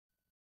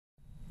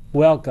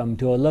Welcome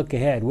to A Look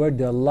Ahead. We're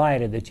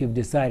delighted that you've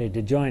decided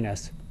to join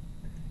us.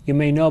 You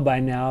may know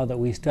by now that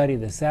we study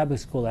the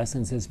Sabbath School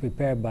lessons as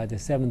prepared by the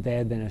Seventh-day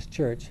Adventist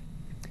Church.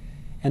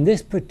 And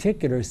this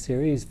particular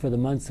series for the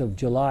months of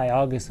July,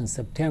 August, and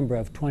September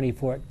of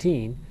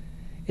 2014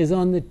 is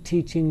on the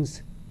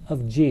teachings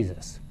of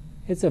Jesus.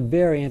 It's a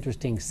very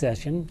interesting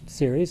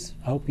series.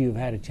 I hope you've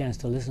had a chance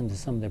to listen to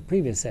some of the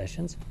previous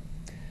sessions.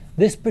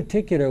 This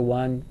particular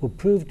one will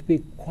prove to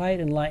be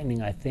quite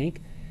enlightening, I think.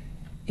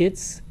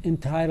 It's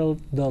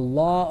entitled The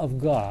Law of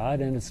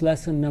God, and it's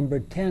lesson number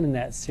 10 in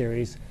that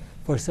series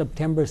for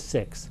September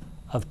 6th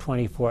of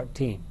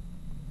 2014.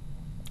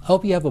 I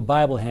hope you have a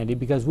Bible handy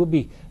because we'll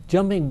be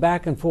jumping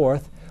back and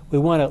forth. We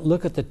want to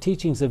look at the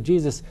teachings of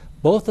Jesus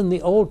both in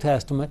the Old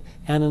Testament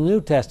and in the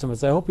New Testament.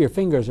 So I hope your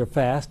fingers are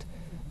fast.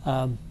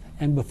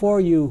 And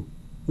before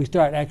we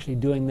start actually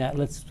doing that,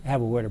 let's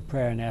have a word of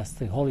prayer and ask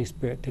the Holy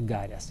Spirit to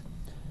guide us.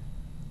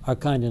 Our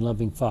kind and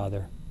loving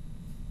Father,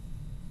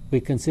 we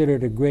consider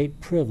it a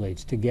great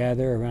privilege to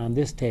gather around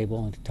this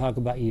table and to talk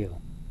about you.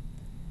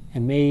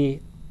 And may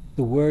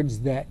the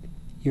words that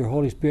your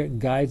Holy Spirit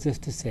guides us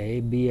to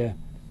say be an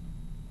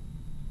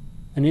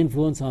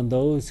influence on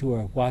those who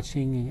are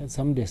watching at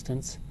some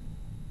distance,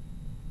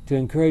 to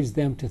encourage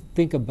them to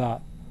think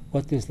about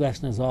what this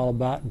lesson is all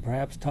about and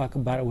perhaps talk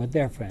about it with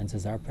their friends,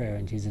 is our prayer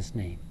in Jesus'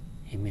 name.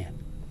 Amen.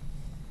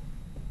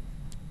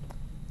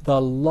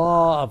 The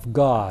law of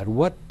God.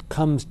 What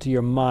comes to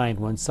your mind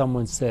when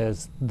someone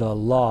says the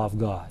law of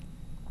God?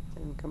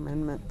 10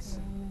 Commandments.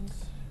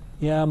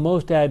 Yeah,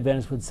 most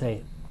Adventists would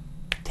say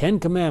 10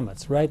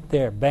 Commandments, right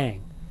there,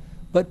 bang.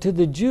 But to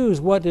the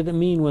Jews, what did it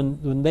mean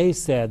when they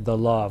said the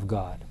law of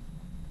God?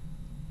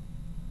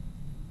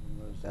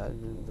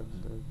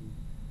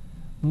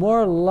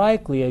 More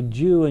likely, a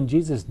Jew in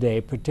Jesus'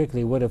 day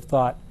particularly would have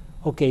thought,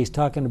 okay, he's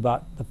talking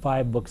about the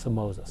 5 books of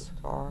Moses.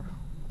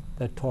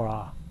 The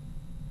Torah,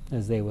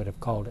 as they would have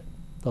called it,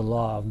 the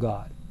law of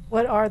God.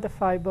 What are the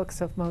 5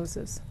 books of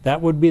Moses? That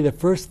would be the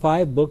first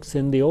 5 books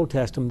in the Old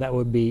Testament. That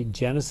would be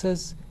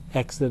Genesis,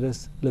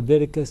 Exodus,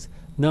 Leviticus,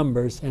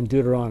 Numbers, and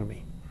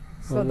Deuteronomy.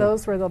 So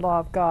those were the law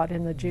of God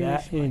in the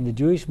Jewish mind. In the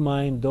Jewish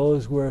mind,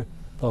 those were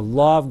the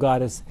law of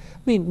God.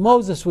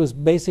 Moses was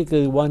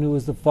basically the one who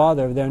was the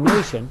father of their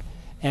nation,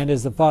 and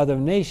as the father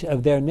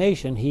of their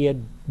nation, he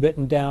had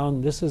written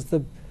down, this is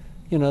the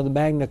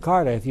Magna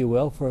Carta, if you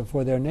will,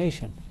 for their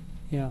nation.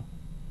 Yeah.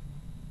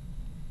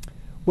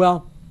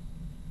 Well,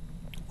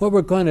 what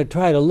we're going to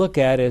try to look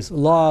at is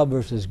law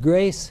versus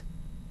grace,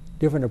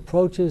 different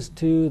approaches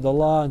to the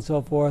law and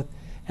so forth.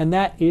 And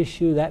that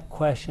issue, that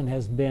question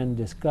has been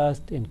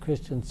discussed in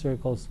Christian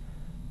circles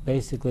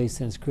basically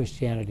since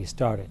Christianity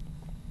started.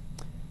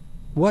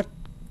 What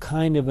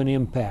kind of an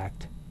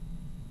impact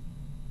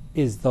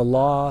is the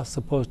law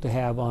supposed to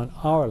have on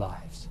our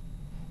lives?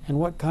 And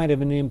what kind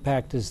of an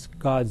impact is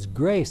God's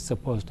grace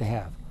supposed to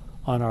have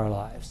on our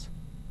lives?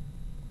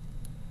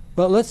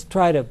 Well, let's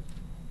try to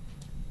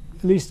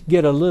at least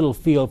get a little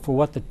feel for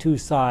what the two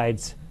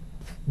sides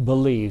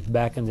believed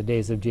back in the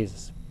days of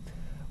Jesus.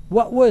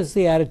 What was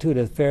the attitude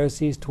of the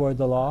Pharisees toward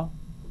the law?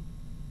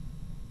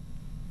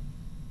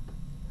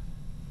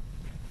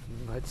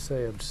 You might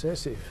say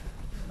obsessive.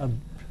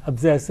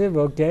 Obsessive,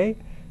 okay.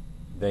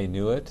 They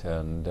knew it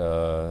and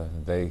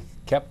they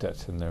kept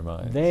it in their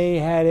minds. They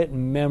had it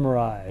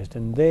memorized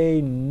and they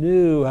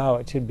knew how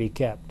it should be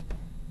kept.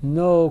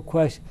 No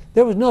question.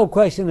 There was no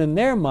question in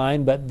their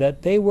mind but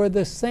that they were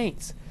the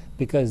saints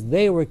because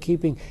they were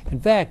keeping.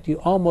 In fact, you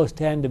almost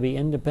had to be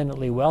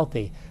independently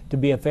wealthy to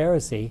be a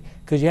Pharisee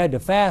because you had to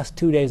fast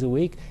 2 days a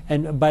week,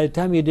 and by the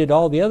time you did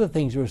all the other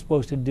things you were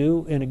supposed to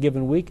do in a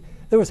given week,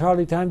 there was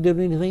hardly time to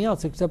do anything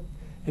else except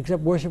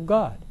worship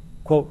God.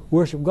 Quote,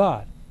 worship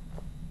God.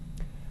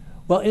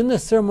 Well, in the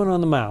Sermon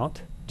on the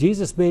Mount,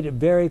 Jesus made it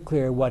very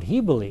clear what he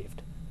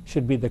believed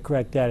should be the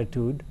correct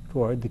attitude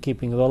toward the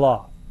keeping of the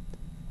law.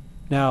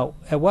 Now,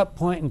 at what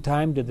point in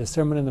time did the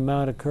Sermon on the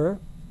Mount occur?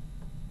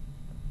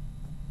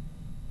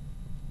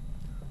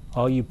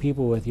 All you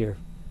people with your...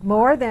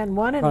 More than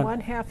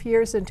 1.5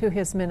 years into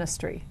his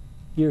ministry.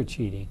 You're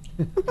cheating.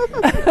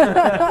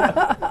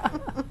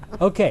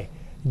 Okay,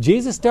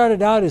 Jesus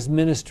started out his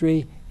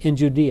ministry in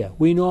Judea.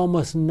 We know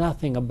almost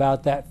nothing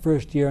about that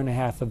first 1.5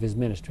 years of his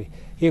ministry.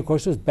 He, of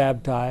course, was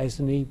baptized,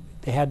 and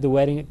they had the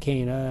wedding at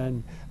Cana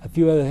and a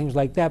few other things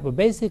like that, but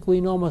basically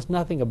we know almost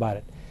nothing about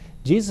it.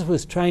 Jesus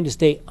was trying to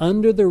stay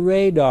under the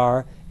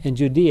radar in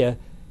Judea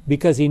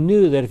because he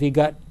knew that if he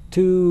got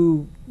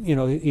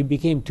he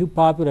became too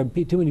popular,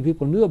 too many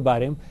people knew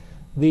about him,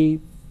 the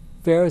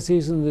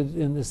Pharisees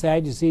and the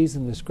Sadducees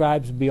and the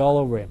scribes would be all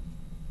over him.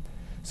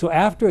 So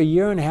after 1.5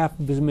 years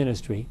of his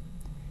ministry,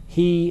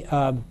 he...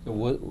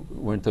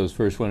 weren't those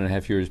first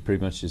 1.5 years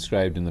pretty much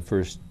described in the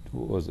first,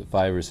 what was it,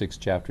 5 or 6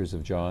 chapters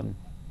of John?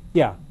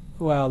 Yeah,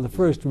 well, the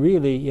first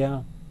really,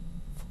 yeah.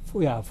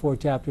 4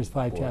 chapters,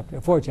 5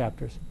 chapters, 4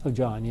 chapters of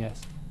John,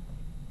 yes.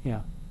 Yeah.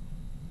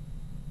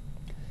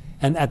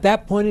 And at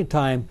that point in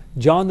time,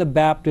 John the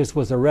Baptist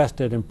was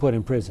arrested and put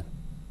in prison.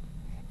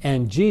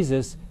 And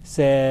Jesus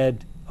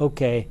said,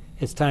 okay,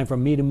 it's time for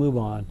me to move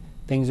on.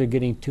 things are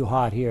getting too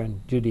hot here in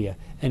Judea,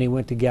 and he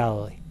went to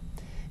Galilee.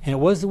 And it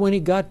was when he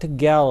got to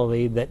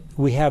Galilee that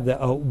we have the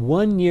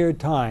 1 year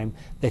time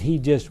that he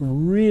just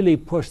really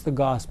pushed the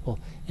gospel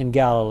in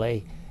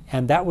Galilee.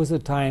 And that was the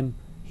time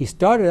he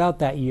started out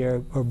that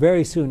year, or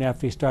very soon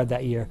after he started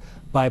that year,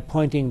 by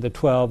appointing the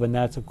 12, and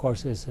that's, of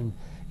course, is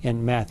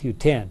in Matthew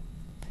 10.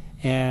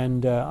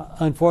 And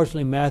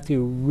unfortunately,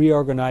 Matthew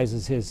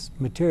reorganizes his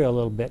material a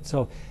little bit.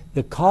 So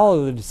the call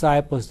of the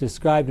disciples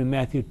described in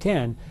Matthew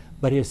 10,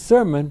 but his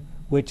sermon,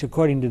 which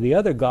according to the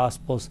other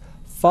Gospels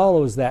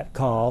follows that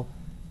call,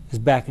 is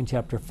back in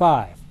chapter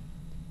 5.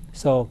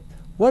 So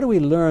what do we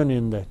learn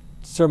in the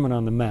Sermon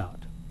on the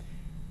Mount?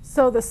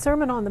 So the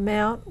Sermon on the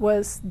Mount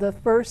was the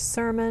first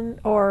sermon,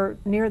 or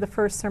near the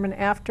first sermon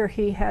after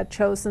he had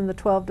chosen the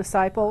 12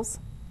 disciples?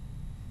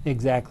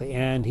 Exactly,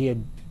 and he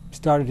had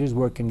started his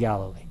work in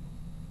Galilee.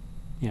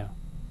 Yeah.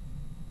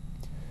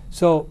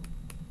 So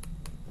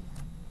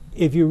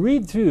if you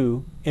read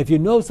through, if you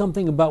know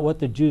something about what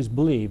the Jews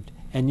believed,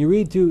 and you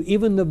read through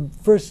even the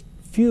first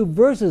few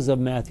verses of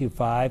Matthew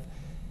 5,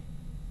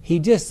 he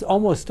just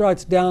almost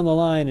starts down the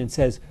line and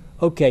says,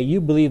 okay,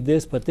 you believe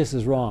this, but this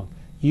is wrong.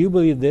 You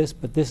believe this,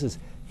 but this is,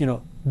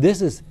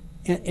 this is,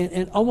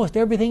 and almost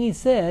everything he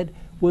said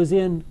was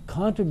in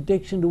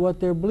contradiction to what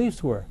their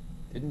beliefs were.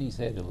 Didn't he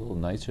say it a little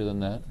nicer than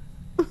that?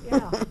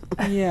 Yeah.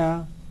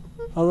 Yeah,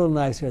 a little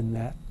nicer than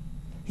that.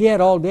 He had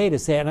all day to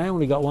say it, and I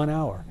only got 1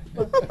 hour.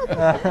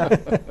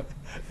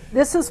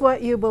 This is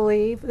what you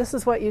believe. This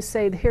is what you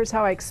say. Here's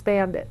how I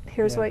expand it.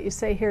 Here's Yeah. what you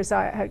say. Here's how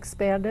I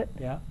expand it.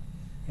 Yeah,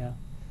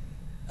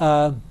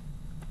 yeah.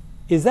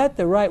 Is that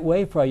the right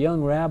way for a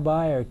young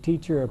rabbi or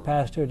teacher or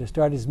pastor to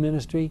start his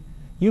ministry?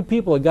 You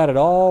people have got it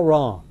all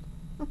wrong.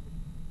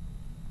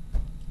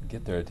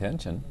 Get their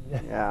attention.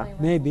 Yeah.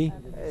 Maybe,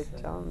 Hey,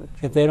 tell 'em the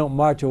truth. if they don't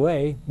march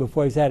away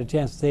before he's had a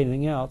chance to say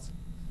anything else.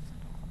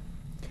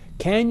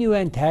 Can you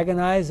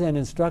antagonize and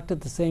instruct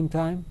at the same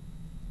time?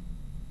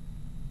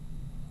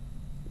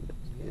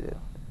 Get it.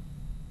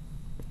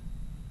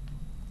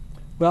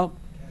 Well,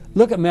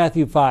 look at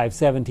Matthew 5,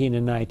 17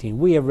 and 19.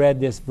 We have read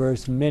this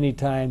verse many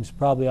times.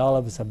 Probably all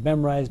of us have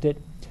memorized it.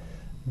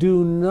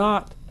 Do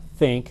not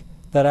think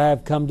that I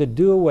have come to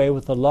do away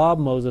with the law of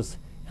Moses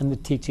and the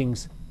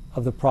teachings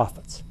of the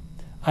prophets.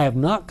 I have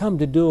not come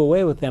to do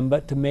away with them,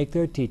 but to make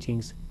their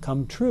teachings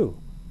come true.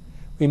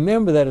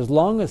 Remember that as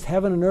long as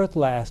heaven and earth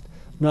last,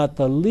 not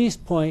the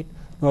least point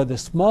nor the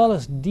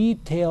smallest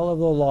detail of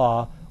the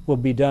law will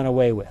be done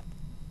away with.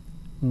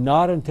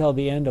 Not until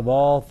the end of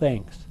all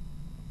things.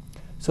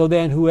 So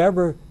then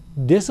whoever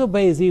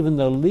disobeys even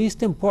the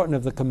least important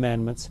of the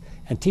commandments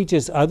and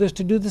teaches others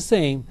to do the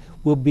same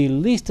will be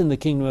least in the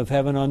kingdom of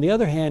heaven. On the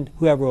other hand,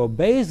 whoever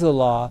obeys the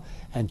law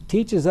and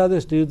teaches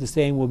others to do the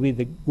same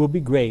will be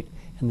great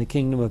in the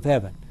kingdom of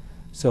heaven.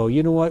 So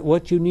you know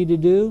what you need to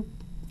do?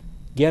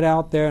 Get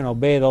out there and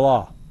obey the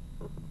law.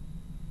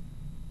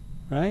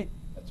 Right?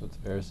 That's what the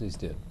Pharisees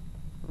did.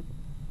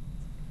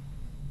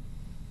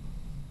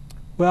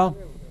 Well,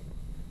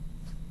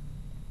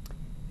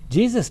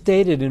 Jesus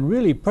stated in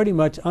really pretty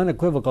much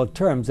unequivocal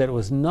terms that it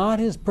was not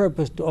his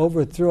purpose to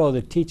overthrow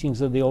the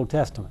teachings of the Old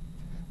Testament.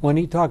 When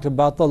he talked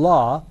about the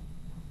law,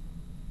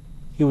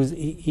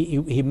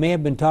 he may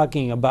have been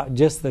talking about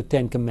just the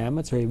Ten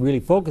Commandments, or really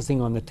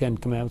focusing on the Ten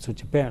Commandments,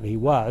 which apparently he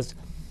was.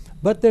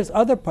 But there's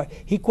other parts.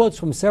 He quotes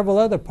from several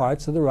other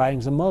parts of the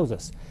writings of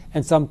Moses,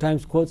 and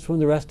sometimes quotes from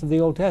the rest of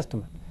the Old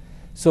Testament.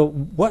 So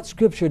what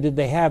scripture did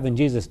they have in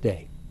Jesus'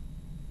 day?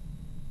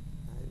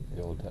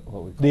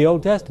 The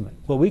Old Testament,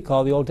 what we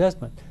call the Old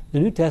Testament. The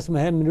New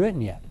Testament hadn't been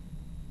written yet.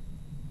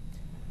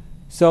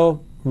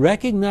 So,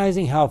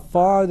 recognizing how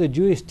far the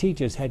Jewish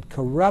teachers had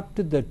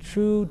corrupted the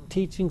true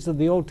teachings of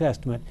the Old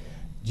Testament,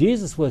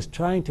 Jesus was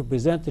trying to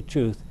present the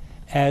truth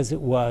as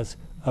it was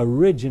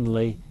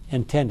originally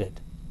intended.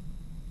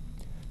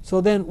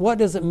 So then, what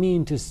does it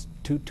mean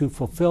to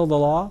fulfill the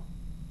law?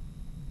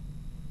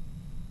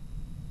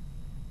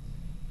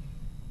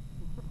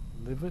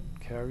 Live it,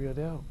 carry it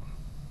out.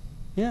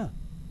 Yeah.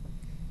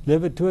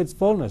 Live it to its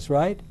fullness,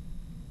 right?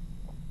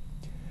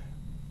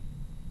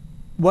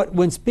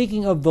 When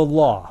speaking of the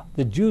law,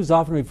 the Jews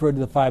often refer to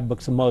the 5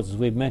 books of Moses.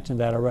 We've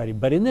mentioned that already.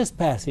 But in this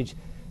passage,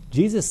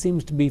 Jesus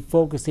seems to be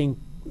focusing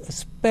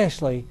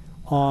especially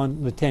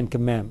on the 10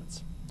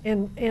 Commandments.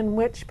 In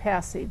which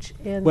passage?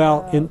 In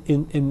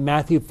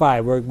Matthew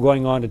 5. We're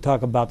going on to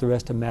talk about the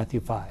rest of Matthew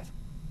 5.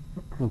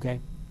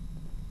 Okay?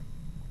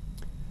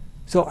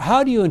 So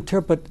how do you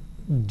interpret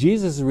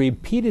Jesus'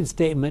 repeated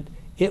statement,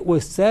 "It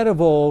was said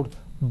of old,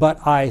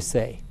 but I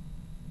say"?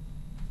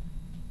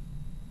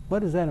 What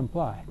does that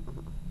imply?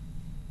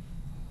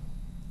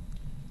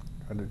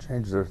 Trying to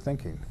change their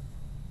thinking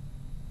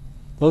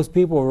Those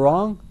people were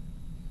wrong?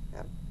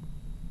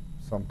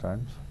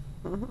 sometimes.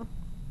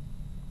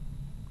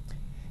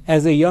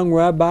 As a young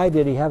rabbi,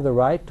 did he have the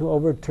right to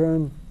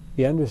overturn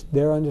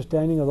their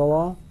understanding of the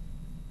law?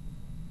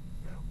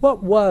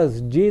 What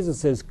was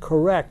Jesus'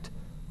 correct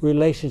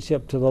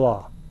relationship to the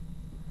law?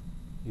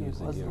 He was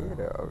the Was giver.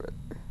 leader of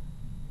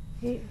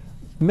it.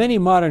 Many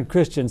modern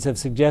Christians have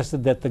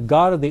suggested that the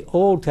God of the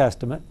Old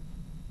Testament,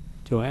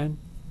 Joanne,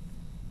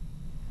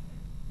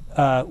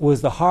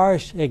 was the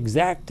harsh,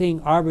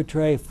 exacting,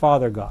 arbitrary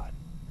Father God.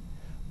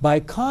 By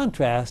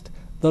contrast,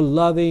 the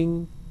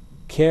loving,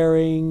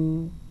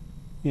 caring,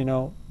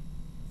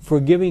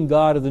 forgiving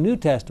God of the New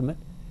Testament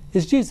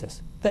is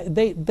Jesus.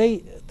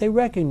 They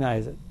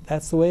recognize it.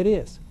 That's the way it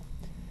is.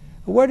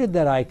 Where did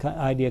that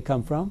idea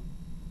come from?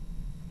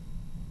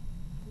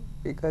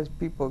 Because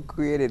people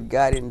created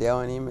God in their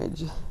own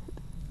image.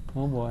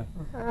 Oh boy.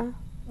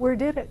 Where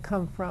did it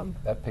come from?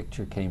 That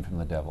picture came from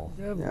the devil.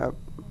 Yep.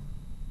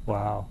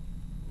 Wow.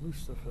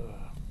 Lucifer.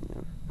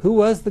 Who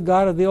was the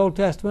God of the Old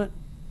Testament?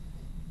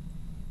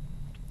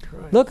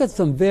 Christ. Look at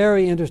some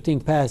very interesting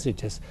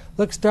passages.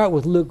 Let's start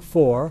with Luke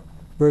 4,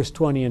 verse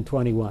 20 and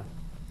 21.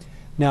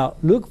 Now,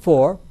 Luke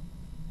 4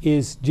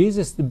 is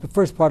Jesus, the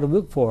first part of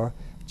Luke 4,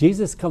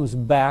 Jesus comes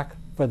back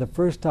for the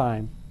first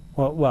time.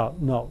 Well,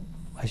 no,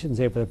 I shouldn't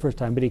say for the first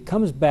time, but he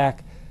comes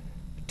back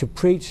to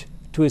preach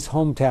to his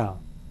hometown.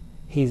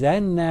 He's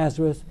in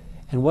Nazareth,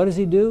 and what does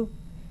he do?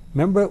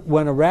 Remember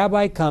when a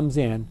rabbi comes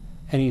in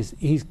and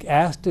he's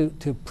asked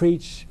to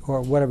preach,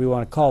 or whatever you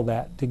want to call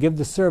that, to give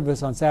the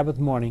service on Sabbath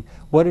morning,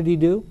 what did he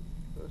do?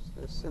 Goes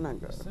to the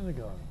synagogue.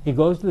 Synagogue. He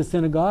goes to the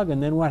synagogue,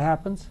 and then what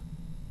happens?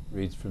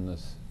 Reads from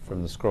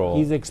the scroll.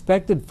 He's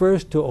expected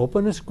first to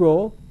open a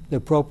scroll, the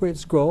appropriate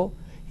scroll.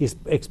 He's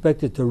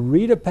expected to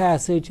read a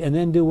passage and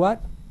then do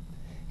what?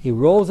 He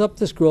rolls up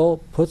the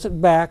scroll, puts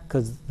it back,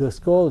 because the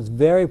scroll is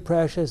very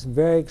precious,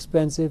 very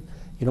expensive.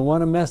 You don't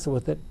want to mess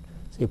with it.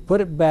 So you put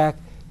it back,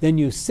 then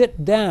you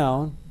sit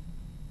down,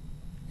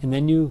 and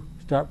then you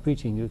start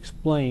preaching. You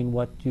explain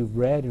what you've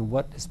read and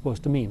what it's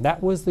supposed to mean.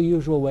 That was the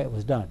usual way it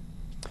was done.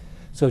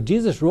 So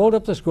Jesus rolled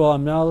up the scroll.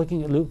 I'm now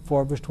looking at Luke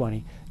 4, verse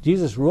 20.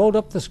 Jesus rolled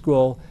up the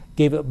scroll,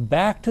 gave it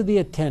back to the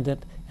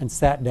attendant, and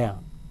sat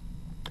down.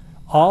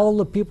 All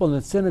the people in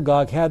the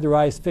synagogue had their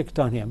eyes fixed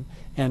on him.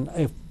 And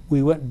if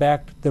we went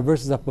back to the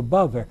verses up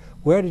above there,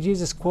 where did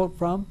Jesus quote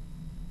from?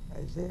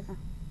 Isaiah.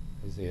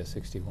 Isaiah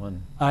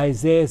 61.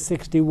 Isaiah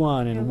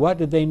 61. And what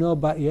did they know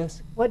about,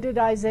 yes? What did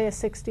Isaiah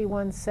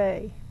 61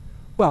 say?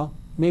 Well,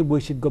 maybe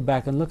we should go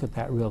back and look at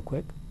that real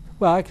quick.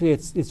 Well, actually,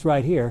 it's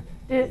right here.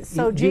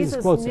 So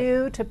Jesus quotes it.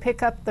 knew to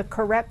pick up the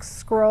correct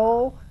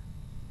scroll?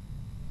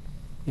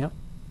 Yep.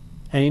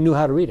 And he knew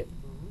how to read it.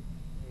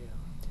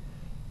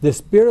 The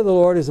Spirit of the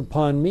Lord is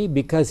upon me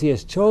because he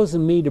has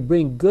chosen me to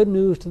bring good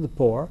news to the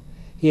poor.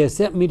 He has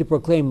sent me to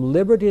proclaim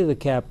liberty to the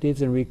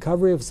captives and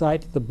recovery of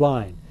sight to the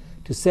blind,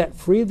 to set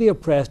free the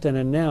oppressed and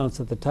announce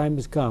that the time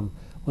has come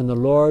when the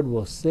Lord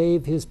will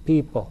save his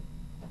people.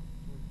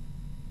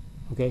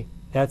 Okay,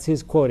 that's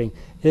his quoting.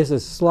 This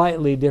is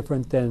slightly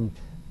different than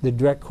the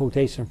direct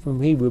quotation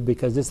from Hebrew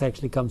because this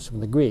actually comes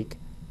from the Greek.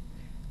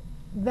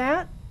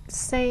 That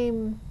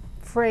same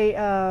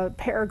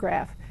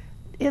paragraph,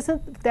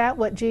 isn't that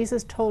what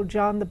Jesus told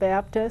John the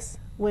Baptist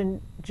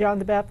when John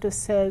the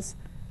Baptist says,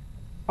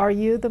 "Are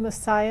you the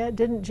Messiah?"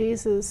 Didn't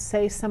Jesus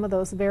say some of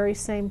those very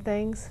same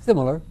things?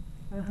 Similar.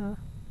 Uh-huh.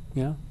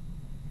 Yeah.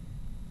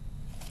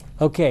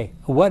 Okay,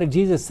 what did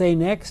Jesus say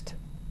next?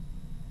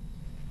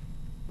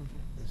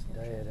 This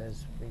day it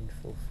has been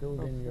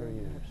fulfilled in your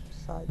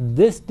ears.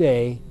 This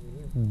day,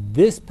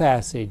 this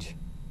passage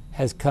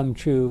has come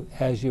true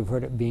as you've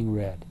heard it being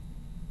read.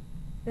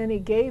 Then he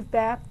gave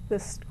back the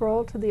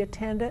scroll to the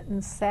attendant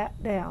and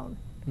sat down.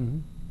 Mm-hmm.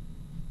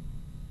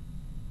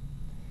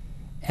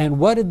 And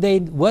what did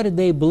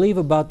they believe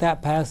about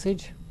that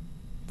passage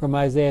from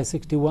Isaiah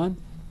 61?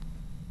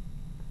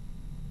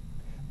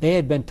 They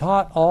had been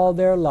taught all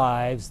their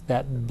lives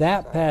that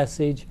that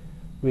passage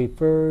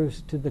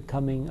refers to the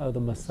coming of the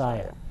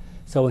Messiah.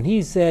 So when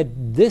he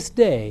said, "This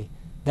day,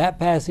 that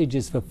passage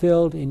is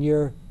fulfilled in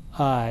your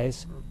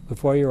eyes,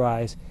 before your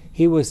eyes,"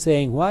 he was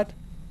saying what?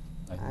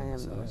 I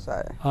am the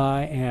Messiah.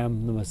 I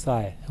am the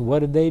Messiah. And what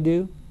did they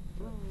do?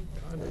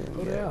 Kind of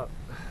put out.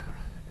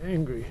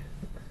 Angry.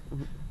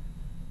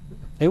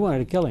 They wanted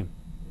to kill him.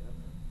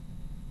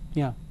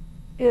 Yeah.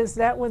 Is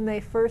that when they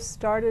first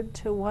started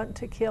to want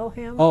to kill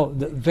him? Oh,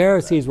 the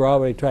Pharisees were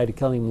already trying to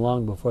kill him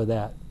long before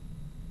that,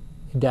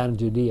 down in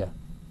Judea.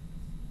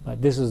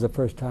 But this was the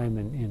first time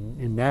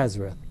in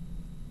Nazareth.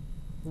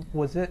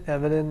 Was it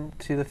evident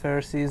to the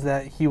Pharisees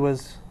that he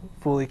was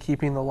fully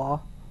keeping the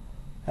law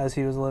as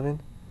he was living?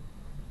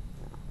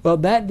 Well,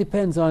 that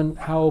depends on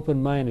how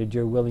open-minded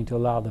you're willing to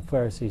allow the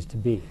Pharisees to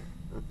be.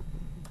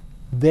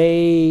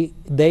 They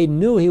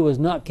knew he was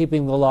not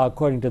keeping the law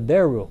according to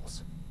their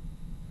rules.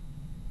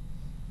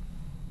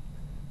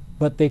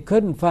 But they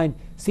couldn't find...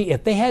 See,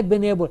 if they had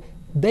been able...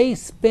 They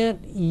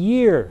spent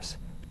years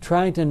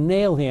trying to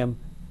nail him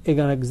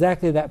on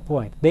exactly that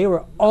point. They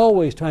were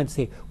always trying to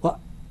say, well,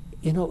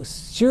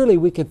 surely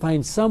we can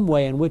find some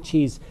way in which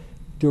he's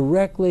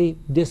directly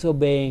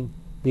disobeying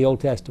the Old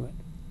Testament.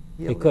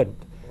 They couldn't.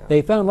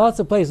 They found lots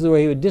of places where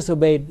he would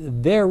disobey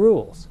their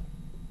rules.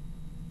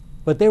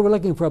 But they were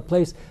looking for a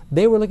place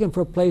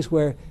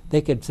where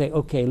they could say,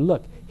 okay,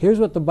 look, here's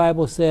what the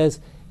Bible says,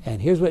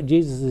 and here's what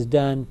Jesus has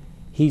done.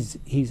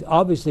 He's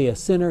obviously a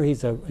sinner.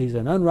 He's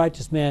an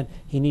unrighteous man.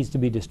 He needs to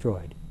be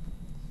destroyed.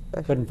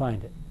 Couldn't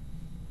find it.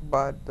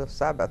 about the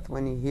Sabbath,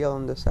 when he healed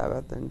on the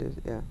Sabbath and this,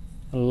 yeah.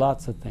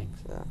 Lots of things.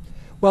 Yeah.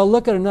 Well,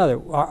 look at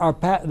another.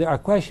 Our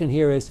question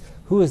here is,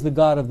 who is the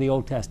God of the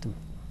Old Testament?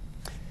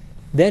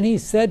 Then he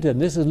said to them,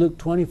 this is Luke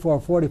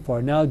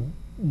 24:44.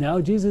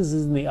 Now Jesus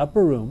is in the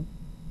upper room.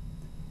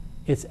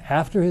 It's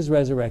after his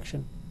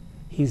resurrection.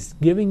 He's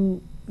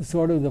giving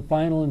sort of the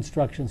final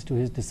instructions to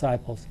his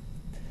disciples.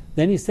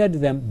 Then he said to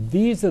them,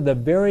 these are the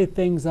very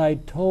things I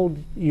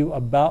told you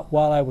about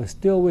while I was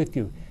still with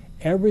you.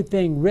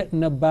 Everything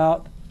written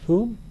about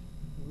whom?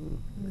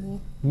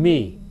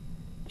 Me.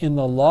 In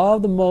the law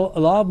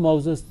of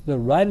Moses, the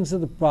writings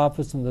of the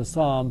prophets, and the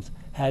Psalms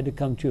had to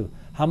come true.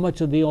 How much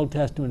of the Old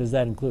Testament does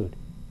that include?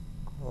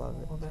 All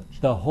of it.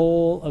 The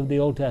whole of the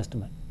Old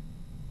Testament.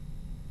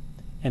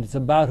 And it's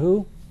about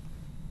who?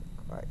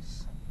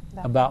 Christ.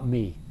 About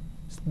me.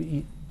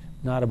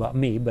 Not about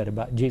me, but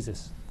about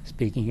Jesus.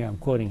 Speaking here, I'm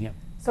quoting him.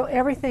 So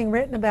everything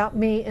written about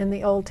me in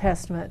the Old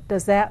Testament,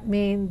 does that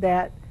mean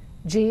that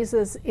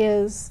Jesus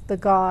is the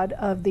God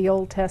of the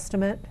Old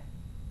Testament?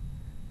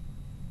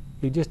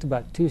 You're just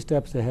about 2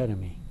 steps ahead of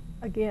me.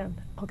 Again,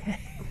 okay.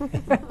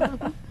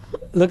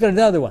 Look at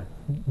another one.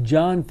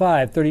 John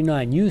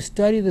 5:39. You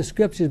study the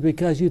Scriptures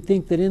because you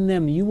think that in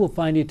them you will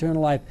find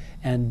eternal life.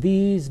 And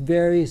these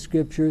very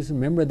Scriptures,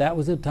 remember that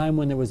was a time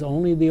when there was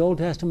only the Old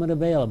Testament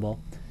available.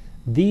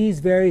 These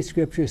very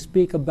Scriptures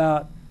speak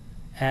about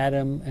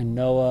Adam and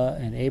Noah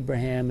and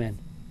Abraham and...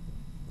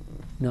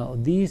 No,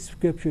 these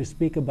Scriptures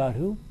speak about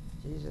who?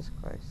 Jesus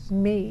Christ.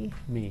 Me.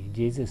 Me,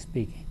 Jesus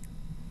speaking.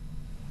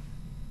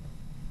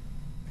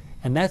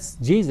 And that's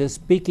Jesus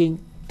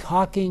speaking,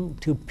 talking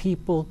to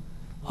people,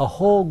 a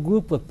whole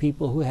group of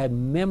people who had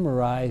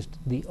memorized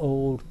the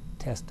Old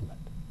Testament.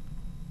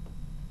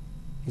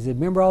 He said,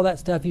 remember all that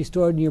stuff you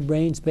stored in your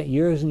brain, spent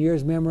years and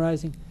years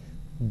memorizing?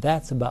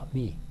 That's about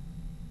me.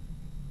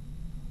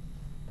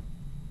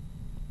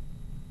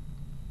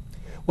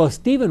 Well,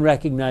 Stephen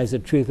recognized the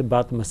truth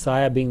about the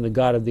Messiah being the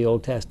God of the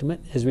Old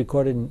Testament, as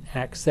recorded in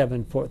Acts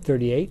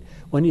 7:38,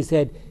 when he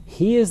said,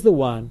 he is the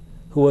one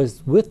who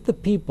was with the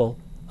people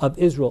of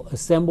Israel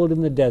assembled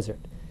in the desert.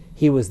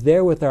 He was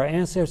there with our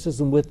ancestors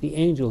and with the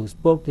angel who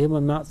spoke to him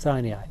on Mount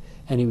Sinai,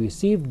 and he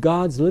received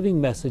God's living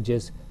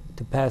messages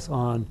to pass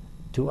on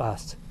to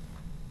us.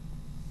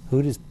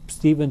 Who does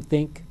Stephen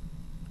think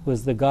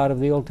was the God of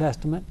the Old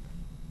Testament?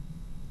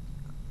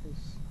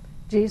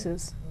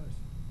 Jesus.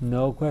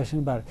 No question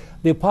about it.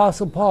 The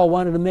Apostle Paul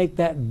wanted to make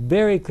that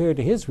very clear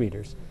to his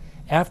readers.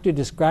 After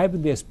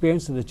describing the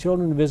experience of the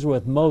children of Israel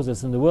with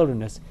Moses in the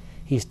wilderness,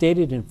 he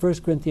stated in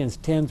 1 Corinthians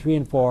 10:3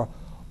 and 4,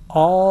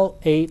 all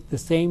ate the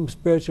same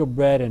spiritual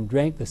bread and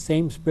drank the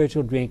same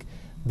spiritual drink.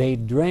 They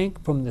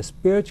drank from the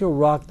spiritual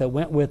rock that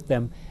went with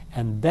them,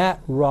 and that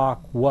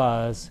rock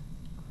was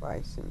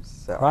Christ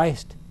himself.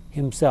 Christ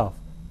himself,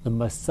 the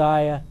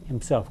Messiah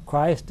himself.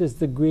 Christ is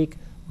the Greek,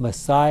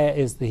 Messiah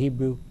is the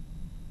Hebrew.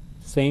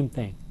 Same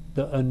thing,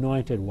 the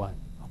anointed one.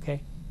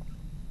 Okay?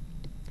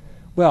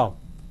 Well,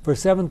 for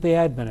Seventh-day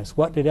Adventists,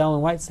 what did Ellen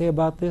White say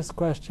about this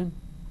question?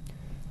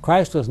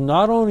 Christ was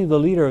not only the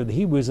leader of the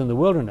Hebrews in the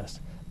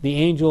wilderness, the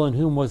angel in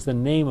whom was the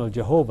name of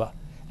Jehovah,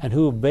 and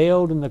who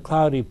veiled in the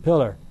cloudy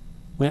pillar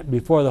went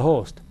before the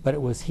host, but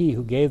it was he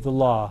who gave the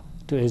law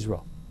to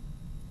Israel.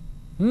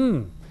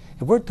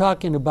 If we're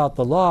talking about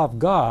the law of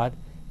God,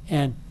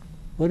 and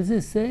what does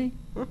it say?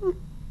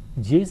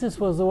 Jesus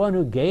was the one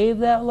who gave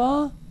that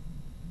law?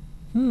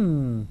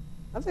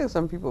 I think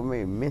some people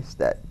may miss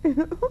that,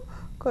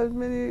 because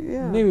many,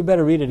 yeah. Maybe we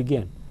better read it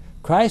again.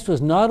 Christ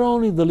was not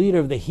only the leader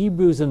of the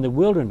Hebrews in the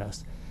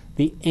wilderness,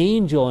 the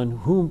angel in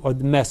whom, or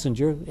the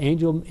messenger,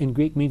 angel in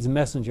Greek means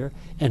messenger,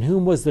 and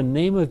whom was the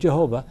name of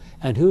Jehovah,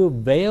 and who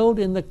veiled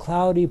in the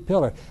cloudy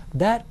pillar.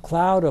 That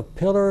cloud of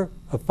pillar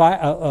of fire,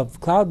 of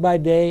cloud by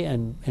day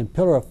and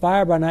pillar of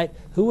fire by night,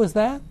 who was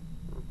that?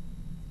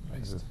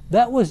 Jesus.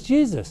 That was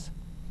Jesus,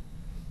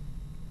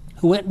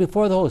 who went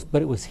before the host,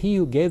 but it was he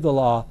who gave the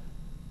law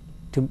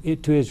to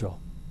Israel.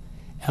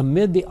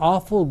 Amid the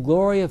awful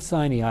glory of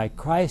Sinai,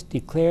 Christ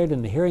declared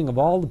in the hearing of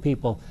all the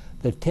people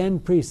the 10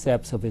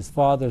 precepts of his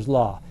Father's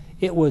law.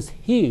 It was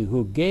he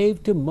who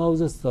gave to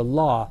Moses the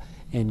law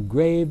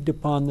engraved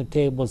upon the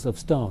tables of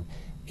stone.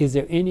 Is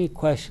there any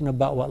question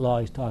about what law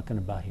he's talking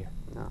about here?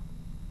 No.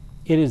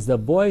 It is the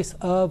voice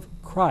of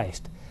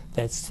Christ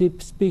that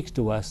speaks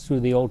to us through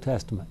the Old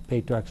Testament,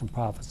 Patriarchs and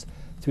Prophets,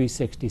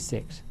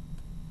 366,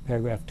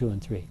 paragraph 2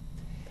 and 3.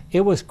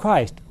 It was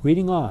Christ,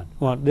 reading on,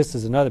 well, this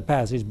is another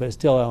passage, but it's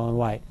still Ellen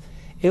White.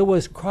 It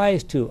was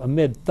Christ who,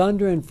 amid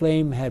thunder and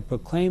flame, had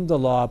proclaimed the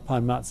law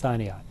upon Mount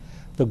Sinai.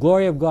 The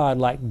glory of God,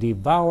 like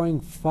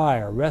devouring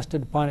fire,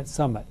 rested upon its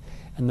summit,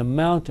 and the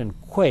mountain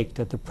quaked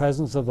at the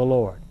presence of the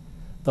Lord.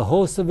 The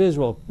hosts of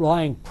Israel,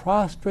 lying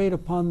prostrate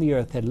upon the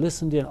earth, had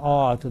listened in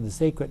awe to the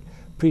sacred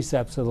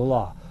precepts of the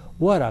law.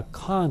 What a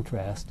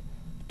contrast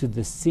to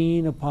the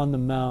scene upon the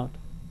Mount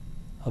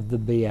of the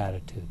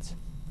Beatitudes.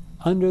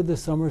 Under the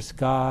summer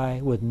sky,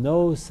 with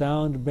no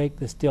sound to break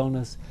the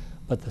stillness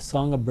but the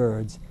song of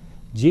birds,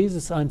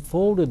 Jesus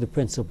unfolded the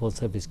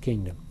principles of his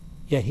kingdom.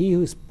 Yet he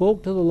who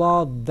spoke to the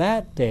law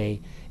that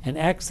day in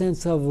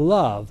accents of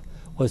love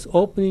was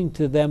opening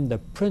to them the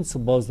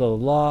principles of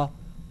the law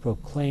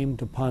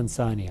proclaimed upon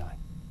Sinai.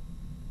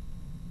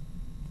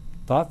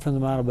 Thought from the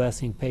Mount of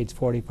Blessing, page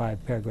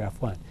 45,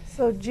 paragraph 1.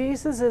 So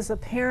Jesus is a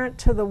parent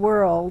to the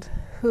world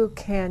who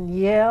can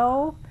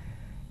yell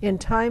in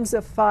times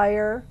of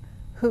fire,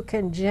 who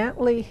can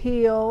gently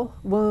heal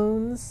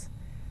wounds,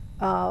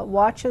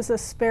 watches a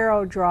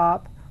sparrow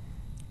drop.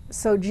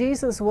 So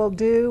Jesus will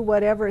do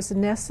whatever is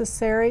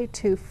necessary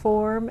to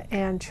form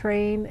and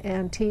train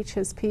and teach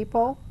his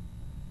people.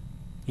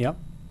 Yep.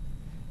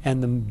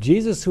 And the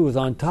Jesus who was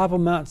on top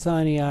of Mount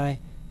Sinai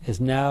is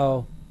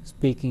now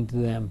speaking to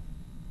them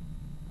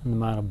on the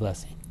Mount of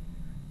Blessing.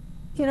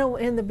 You know,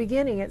 in the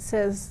beginning it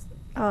says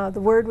the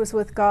Word was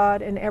with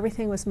God and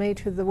everything was made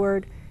through the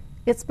Word.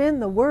 It's been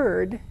the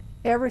Word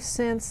ever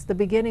since the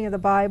beginning of the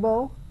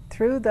Bible,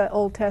 through the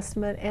Old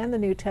Testament and the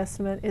New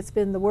Testament. It's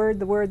been the Word,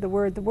 the Word, the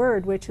Word, the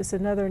Word, which is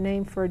another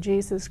name for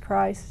Jesus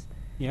Christ.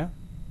 Yeah.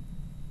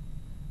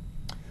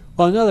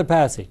 Well, another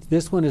passage.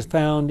 This one is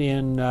found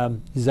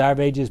in Desire of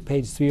Ages,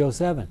 page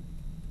 307.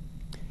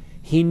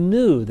 He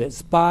knew that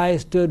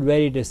spies stood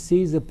ready to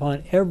seize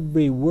upon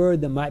every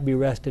word that might be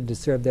wrested to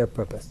serve their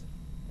purpose.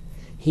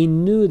 He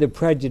knew the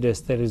prejudice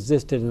that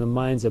existed in the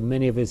minds of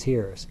many of his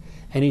hearers,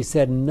 and he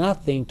said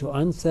nothing to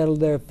unsettle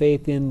their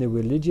faith in the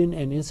religion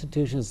and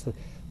institutions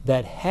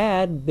that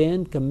had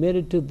been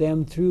committed to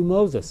them through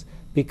Moses.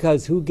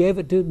 Because who gave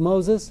it to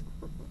Moses?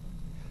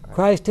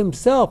 Christ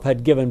himself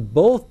had given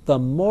both the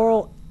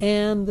moral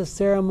and the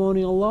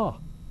ceremonial law.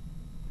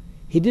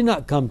 He did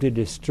not come to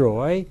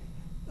destroy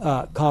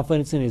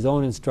confidence in his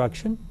own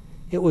instruction.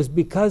 It was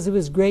because of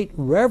his great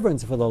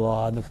reverence for the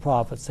law and the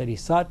prophets that he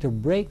sought to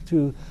break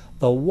through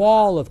the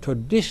wall of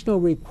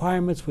traditional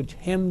requirements which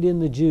hemmed in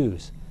the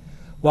Jews.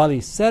 While he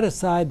set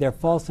aside their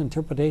false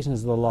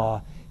interpretations of the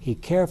law, he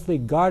carefully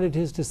guarded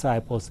his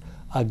disciples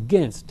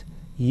against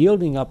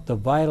yielding up the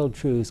vital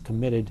truths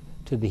committed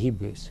to the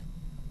Hebrews.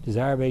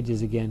 Desire of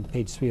Ages again,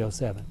 page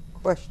 307.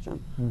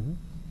 Question. Mm-hmm.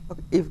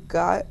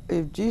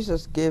 If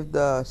Jesus gave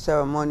the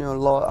ceremonial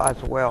law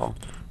as well,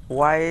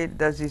 why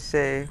does he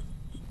say,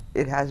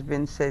 it has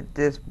been said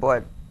this,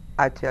 but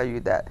I tell you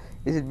that?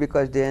 Is it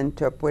because they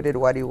interpreted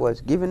what he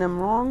was giving them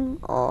wrong,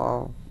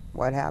 or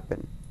what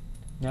happened?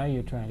 Now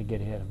you're trying to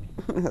get ahead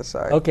of me.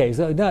 Sorry. Okay,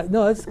 so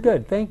no, it's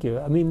good. Thank you.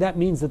 I mean, that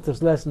means that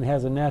this lesson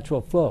has a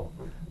natural flow.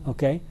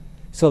 Okay?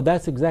 So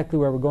that's exactly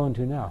where we're going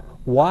to now.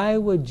 Why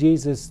would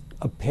Jesus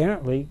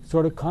apparently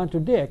sort of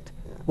contradict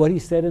what he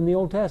said in the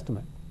Old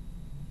Testament?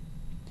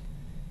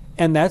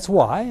 And that's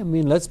why, I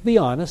mean, let's be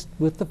honest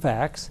with the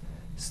facts.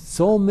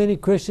 So many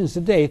Christians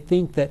today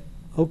think that,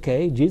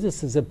 okay,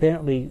 Jesus is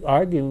apparently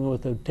arguing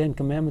with the Ten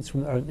Commandments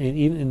from, or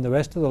even in the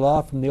rest of the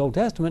law from the Old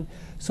Testament,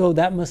 so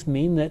that must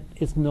mean that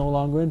it's no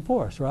longer in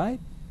force, right?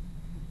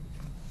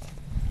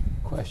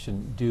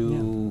 Question,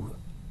 do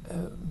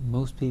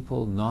most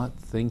people not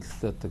think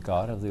that the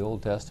God of the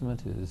Old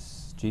Testament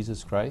is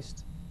Jesus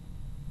Christ?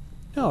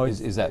 No,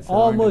 is that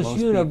foreign to most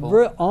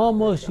people?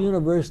 Almost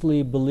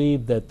universally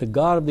believed that the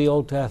God of the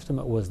Old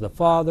Testament was the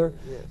Father,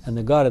 and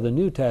the God of the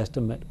New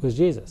Testament was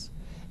Jesus.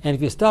 And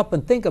if you stop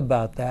and think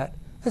about that,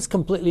 that's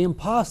completely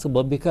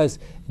impossible, because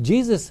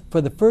Jesus,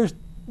 for the first,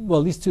 well,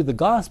 at least through the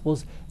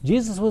Gospels,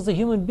 Jesus was a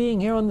human being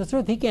here on this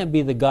earth. He can't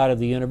be the God of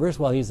the universe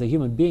while he's a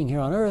human being here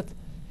on earth.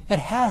 It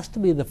has to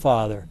be the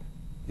Father.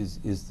 Is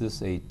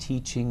this a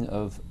teaching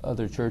of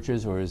other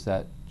churches, or is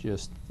that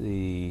just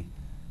the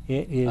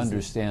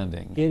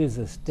understanding? It is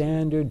a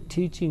standard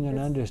teaching and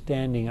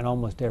understanding in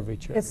almost every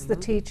church. It's the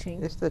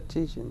teaching. It's the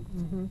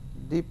teaching,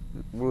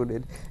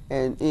 deep-rooted.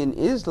 And in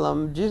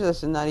Islam, Jesus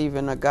is not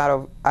even a God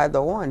of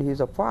either one. He's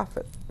a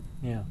prophet.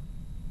 Yeah.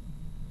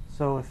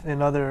 So if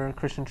in other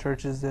Christian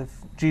churches, if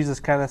Jesus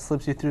kind of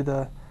slips you through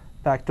the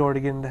back door to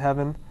get into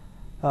heaven,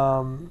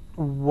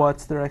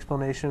 what's their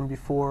explanation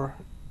before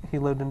he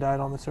lived and died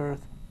on this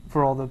earth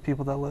for all the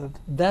people that lived?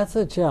 That's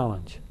a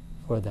challenge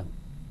for them.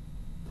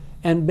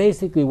 And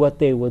basically what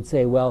they would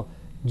say, well,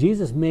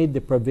 Jesus made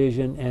the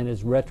provision and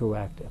is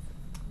retroactive.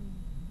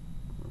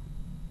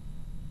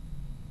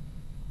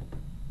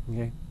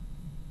 Okay?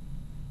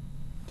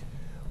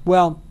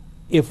 Well,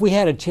 if we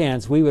had a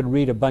chance, we would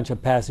read a bunch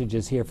of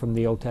passages here from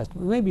the Old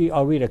Testament. Maybe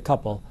I'll read a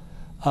couple.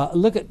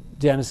 Look at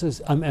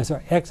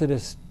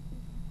Exodus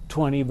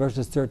 20,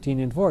 verses 13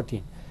 and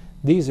 14.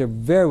 These are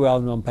very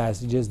well-known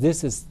passages.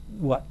 This is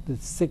what? The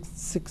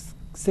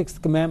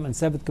sixth commandment,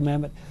 seventh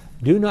commandment.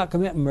 Do not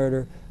commit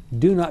murder.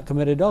 Do not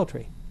commit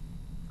adultery.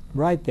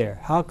 Right there.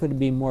 How could it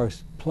be more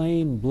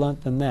plain,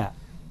 blunt than that?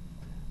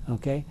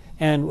 Okay?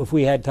 And if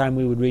we had time,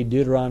 we would read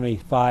Deuteronomy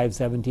 5,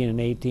 17,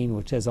 and 18,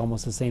 which says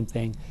almost the same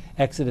thing.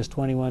 Exodus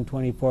 21,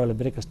 24,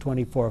 Leviticus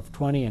 24,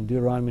 20, and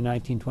Deuteronomy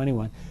 19,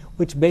 21,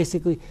 which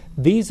basically,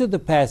 these are the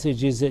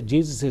passages that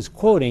Jesus is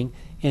quoting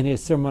in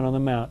his Sermon on the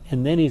Mount.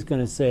 And then he's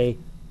going to say,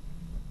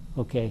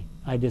 okay,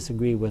 I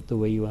disagree with the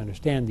way you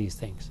understand these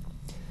things.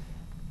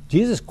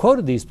 Jesus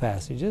quoted these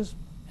passages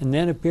and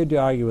then appeared to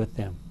argue with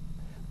them.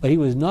 But he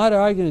was not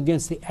arguing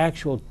against the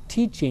actual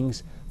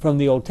teachings from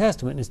the Old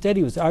Testament. Instead,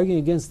 he was arguing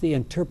against the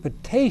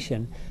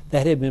interpretation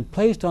that had been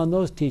placed on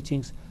those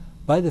teachings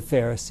by the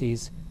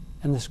Pharisees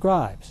and the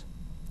scribes.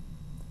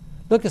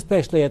 Look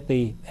especially at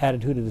the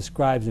attitude of the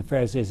scribes and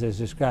Pharisees as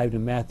described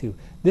in Matthew.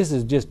 This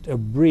is just a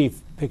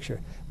brief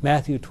picture.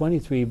 Matthew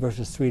 23,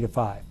 verses 3 to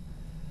 5.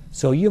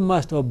 So you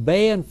must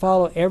obey and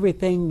follow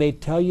everything they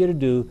tell you to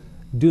do.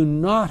 Do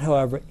not,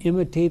 however,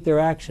 imitate their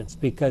actions,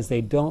 because they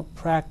don't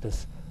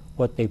practice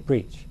what they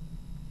preach.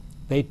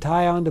 They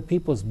tie onto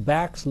people's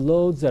backs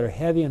loads that are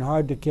heavy and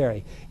hard to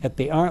carry, yet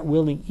they aren't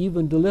willing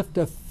even to lift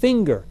a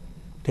finger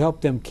to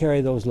help them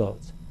carry those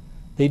loads.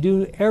 They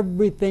do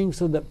everything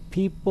so that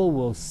people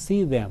will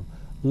see them.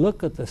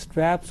 Look at the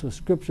straps with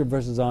scripture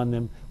verses on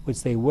them,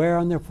 which they wear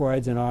on their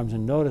foreheads and arms,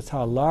 and notice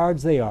how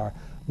large they are.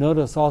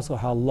 Notice also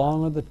how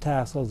long are the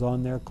tassels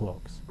on their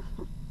cloaks.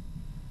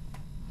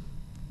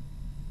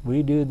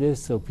 We do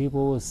this so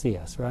people will see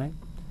us, right?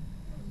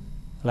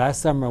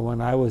 Last summer when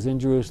I was in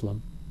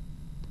Jerusalem,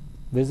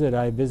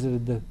 I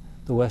visited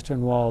the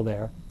Western Wall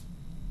there,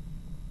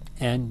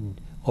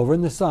 and over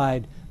on the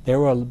side there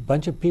were a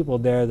bunch of people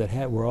there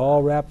that were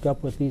all wrapped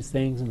up with these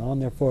things and on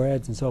their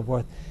foreheads and so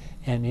forth,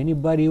 and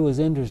anybody who was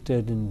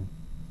interested and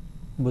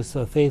was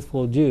a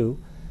faithful Jew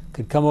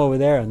could come over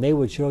there and they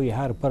would show you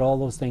how to put all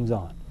those things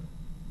on.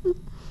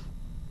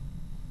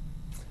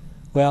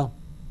 Well,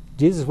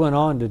 Jesus went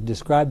on to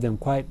describe them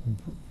quite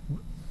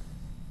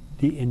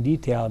in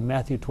detail in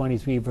Matthew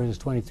 23, verses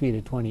 23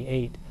 to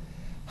 28.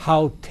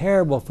 How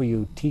terrible for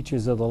you,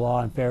 teachers of the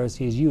law and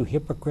Pharisees, you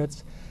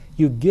hypocrites!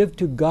 You give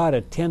to God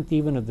a tenth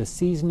even of the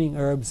seasoning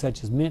herbs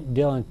such as mint,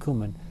 dill, and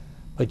cumin,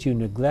 but you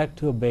neglect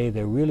to obey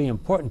the really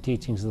important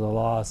teachings of the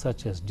law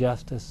such as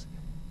justice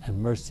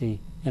and mercy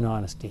and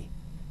honesty.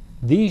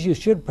 These you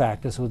should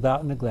practice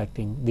without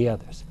neglecting the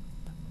others.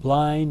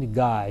 Blind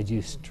guides,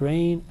 you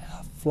strain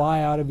a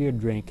fly out of your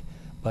drink,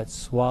 but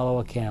swallow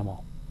a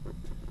camel.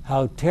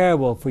 How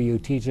terrible for you,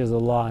 teachers of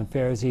the law and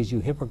Pharisees,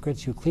 you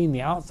hypocrites! You clean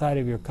the outside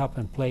of your cup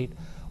and plate,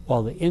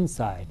 while the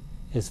inside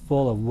is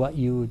full of what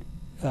you would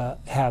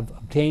have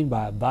obtained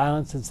by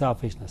violence and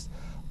selfishness.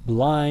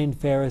 Blind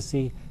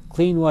Pharisee,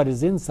 clean what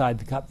is inside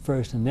the cup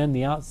first, and then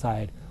the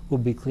outside will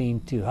be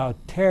clean too. How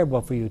terrible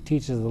for you,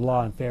 teachers of the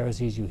law and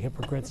Pharisees, you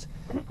hypocrites!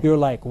 You're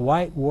like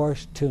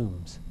whitewashed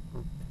tombs.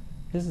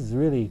 This is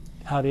really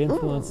how to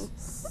influence.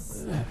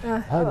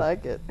 I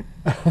like it.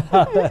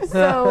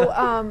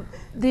 So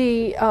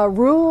the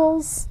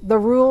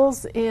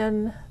rules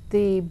in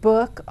the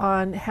book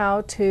on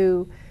how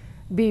to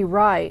be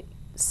right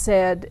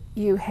said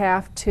you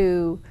have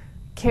to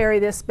carry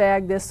this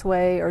bag this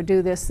way or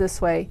do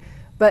this way,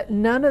 but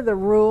none of the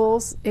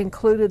rules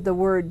included the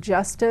word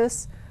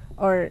justice,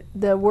 or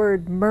the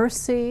word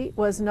mercy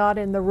was not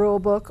in the rule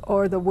book,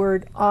 or the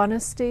word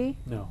honesty.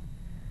 No.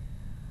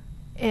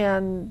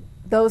 And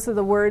those are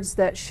the words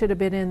that should have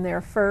been in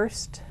there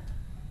first.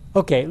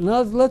 Okay,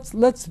 now let's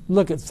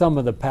look at some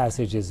of the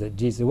passages that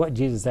what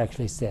Jesus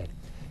actually said.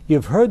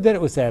 You've heard that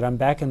it was said, I'm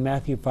back in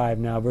Matthew 5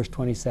 now, verse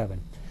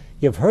 27.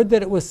 You've heard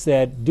that it was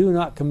said, do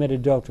not commit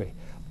adultery.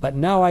 But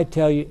now I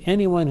tell you,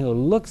 anyone who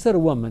looks at a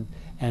woman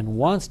and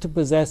wants to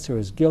possess her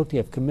is guilty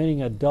of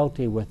committing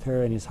adultery with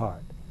her in his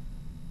heart.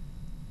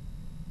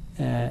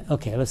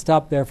 Okay, let's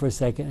stop there for a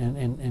second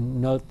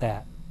and note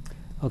that.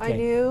 Okay. I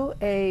knew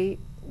a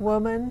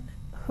woman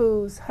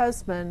whose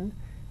husband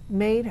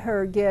made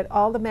her get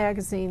all the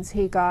magazines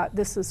he got.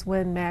 This is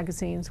when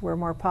magazines were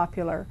more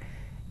popular.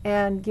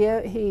 And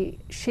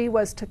she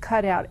was to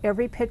cut out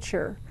every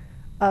picture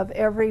of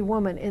every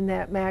woman in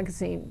that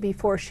magazine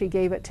before she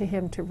gave it to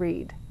him to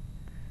read.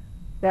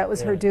 That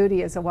was her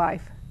duty as a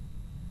wife.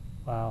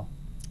 Wow.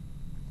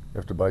 You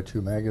have to buy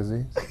 2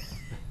 magazines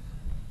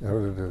in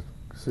order to,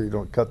 so you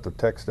don't cut the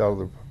text out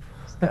of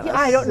the. Yeah,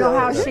 I don't know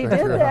how she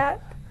did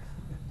that,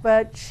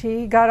 but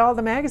she got all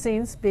the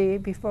magazines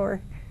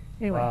before.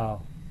 Anyway.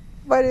 Wow.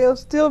 But it'll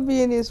still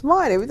be in his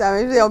mind every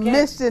time. It's a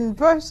missing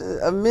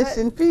person, a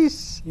missing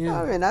piece. Yeah.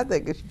 I mean, I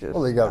think it's just.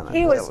 Well, they got.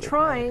 He was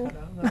trying.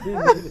 I think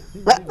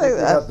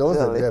that's Those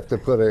that silly. you have to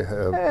put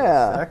a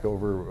Yeah. sack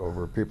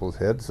over people's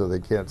heads so they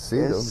can't see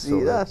Yes, them. see,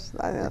 So that's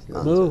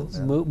nonsense.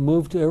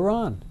 Move to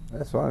Iran.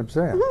 that's what I'm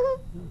saying.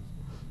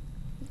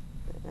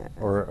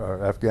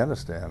 or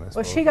Afghanistan. I Well,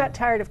 suppose. she got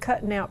tired of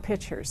cutting out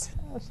pictures.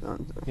 That's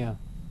nonsense. Yeah,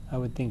 I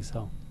would think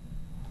so.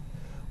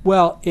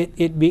 Well,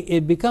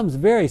 it becomes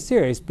very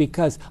serious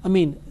because, I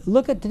mean,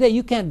 look at today.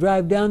 You can't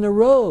drive down the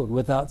road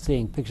without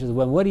seeing pictures of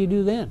women. What do you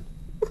do then?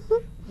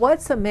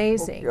 What's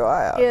amazing Poke your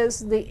eye out.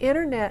 is the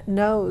internet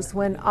knows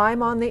when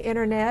I'm on the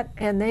internet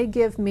and they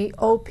give me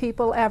old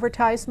people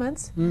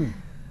advertisements.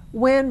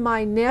 When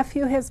my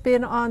nephew has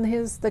been on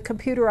the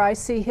computer, I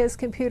see his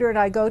computer and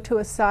I go to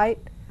a site,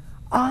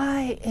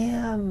 I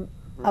am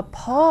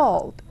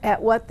appalled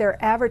at what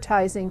they're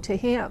advertising to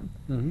him.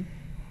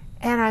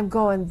 And I'm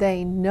going,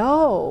 they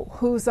know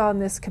who's on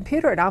this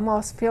computer. And I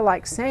almost feel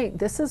like saying,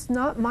 this is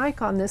not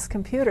Mike on this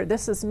computer,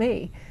 this is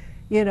me.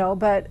 You know,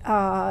 but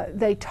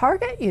they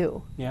target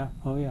you. Yeah,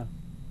 oh yeah.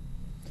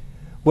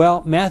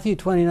 Well, Matthew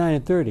 29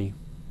 and 30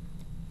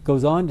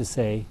 goes on to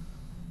say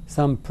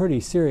some pretty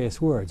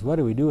serious words. What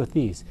do we do with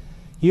these?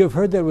 You have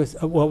heard that was,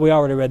 well, we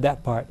already read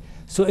that part.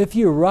 So if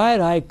your right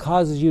eye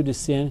causes you to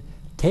sin,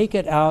 take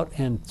it out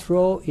and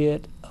throw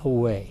it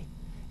away.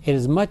 It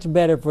is much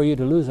better for you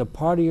to lose a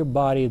part of your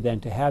body than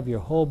to have your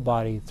whole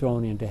body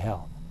thrown into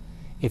hell.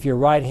 If your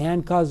right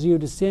hand causes you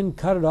to sin,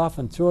 cut it off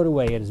and throw it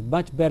away. It is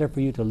much better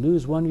for you to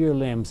lose one of your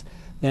limbs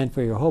than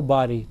for your whole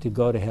body to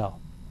go to hell.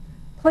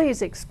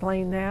 Please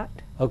explain that.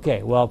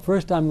 Okay, well,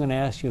 first I'm going to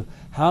ask you,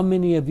 how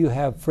many of you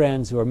have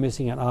friends who are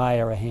missing an eye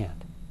or a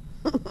hand?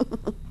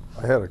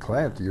 I had a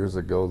client years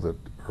ago that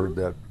heard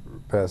that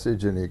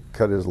passage and he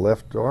cut his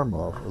left arm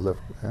off, or left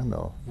hand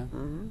off. Yeah.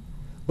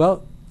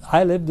 Well,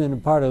 I lived in a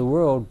part of the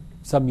world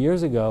some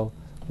years ago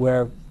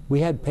where I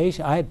had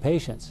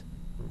patients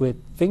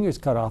with fingers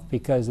cut off,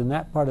 because in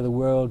that part of the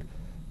world,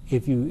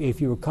 if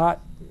you were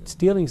caught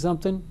stealing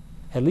something,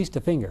 at least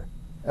a finger.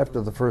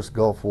 After the first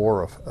Gulf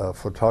War, a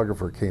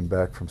photographer came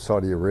back from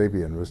Saudi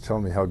Arabia and was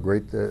telling me how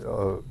great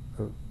the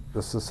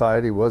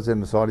society was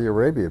in Saudi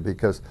Arabia,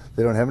 because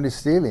they don't have any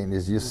stealing.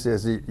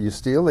 You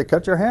steal, they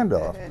cut your hand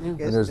off. And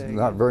there's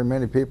not very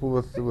many people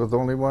with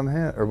only one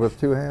hand, or with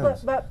two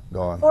hands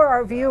gone. For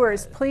our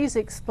viewers, please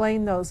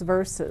explain those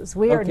verses.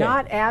 We are Okay.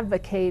 not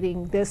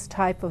advocating this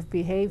type of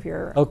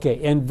behavior. Okay,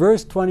 in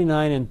verse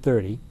 29 and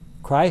 30,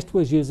 Christ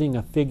was using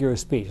a figure of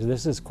speech.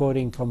 This is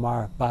quoting from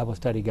our Bible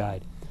study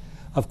guide.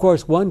 Of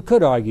course, one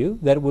could argue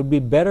that it would be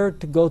better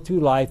to go through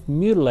life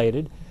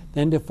mutilated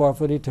than to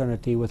forfeit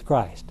eternity with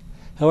Christ.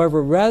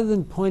 However, rather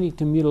than pointing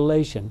to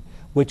mutilation,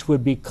 which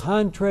would be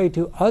contrary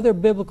to other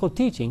biblical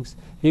teachings,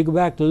 if you go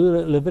back to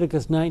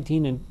Leviticus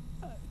 19 and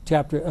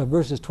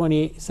verses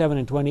 27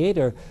 and 28,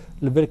 or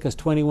Leviticus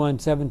 21,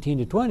 17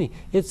 to 20,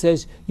 it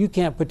says you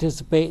can't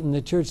participate in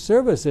the church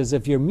services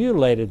if you're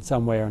mutilated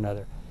some way or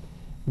another.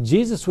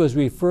 Jesus was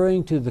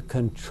referring to the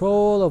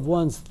control of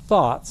one's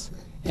thoughts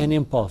and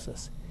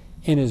impulses.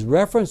 In his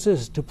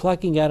references to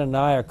plucking out an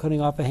eye or cutting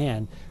off a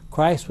hand,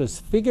 Christ was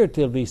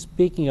figuratively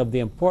speaking of the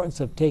importance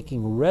of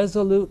taking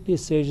resolute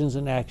decisions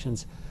and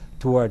actions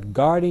toward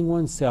guarding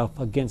oneself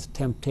against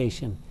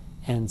temptation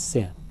and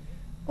sin.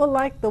 Well,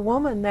 like the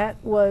woman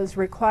that was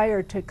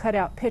required to cut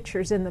out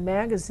pictures in the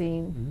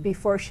magazine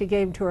before she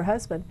gave them to her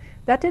husband,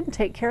 that didn't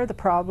take care of the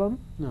problem.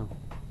 No.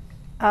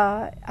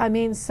 I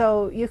mean,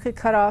 so you could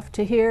cut off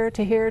to here,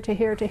 to here, to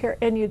here, to here,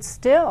 and you'd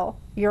still,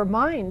 your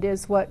mind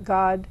is what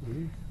God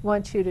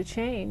wants you to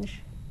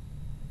change.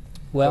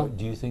 Well,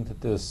 do you think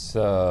that this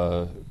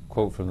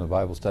quote from the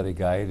Bible study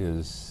guide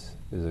is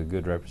a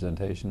good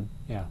representation?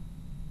 yeah.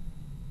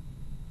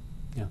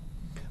 Yeah.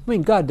 I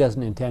mean, God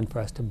doesn't intend for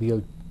us to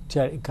be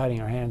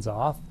cutting our hands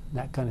off,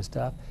 that kind of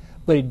stuff.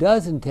 But he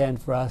does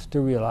intend for us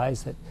to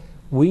realize that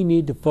we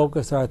need to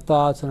focus our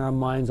thoughts and our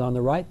minds on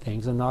the right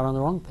things and not on the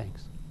wrong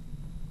things.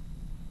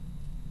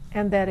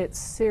 And that it's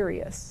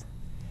serious.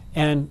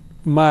 And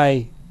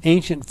my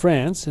ancient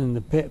friends in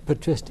the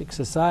patristic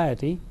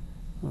society,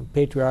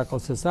 patriarchal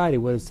society,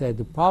 would have said,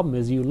 the problem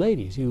is you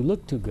ladies, you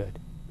look too good.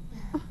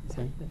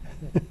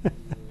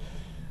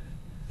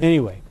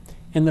 Anyway,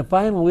 in the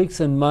final weeks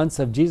and months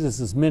of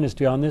Jesus'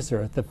 ministry on this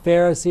earth, the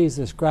Pharisees,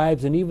 the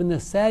scribes, and even the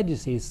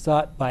Sadducees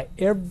sought by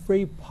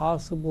every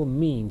possible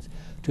means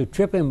to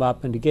trip him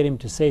up and to get him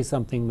to say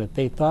something that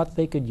they thought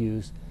they could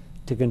use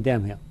to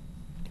condemn him.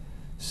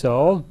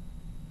 So,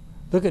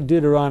 look at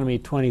Deuteronomy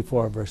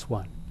 24, verse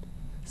 1.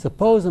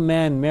 Suppose a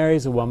man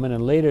marries a woman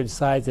and later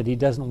decides that he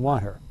doesn't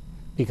want her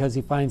because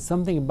he finds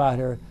something about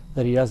her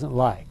that he doesn't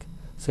like.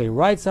 So he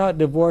writes out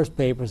divorce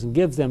papers and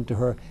gives them to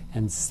her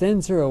and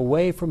sends her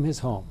away from his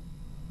home.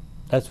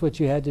 That's what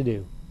you had to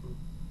do.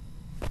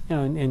 You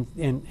know,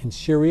 in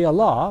Sharia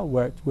law,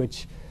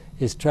 which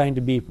is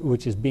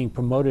being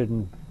promoted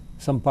in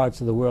some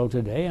parts of the world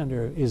today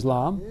under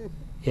Islam,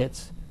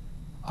 it's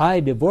I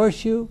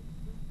divorce you,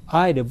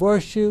 I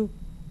divorce you,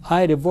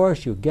 I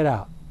divorce you. Get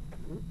out.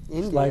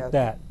 It's like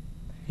that.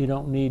 You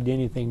don't need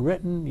anything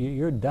written.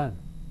 You're done.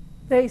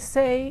 They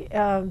say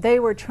they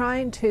were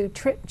trying to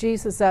trip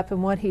Jesus up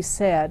in what he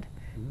said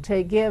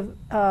to give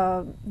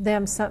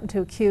them something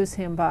to accuse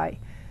him by.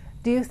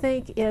 Do you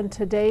think in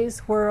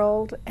today's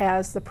world,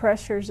 as the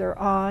pressures are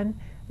on,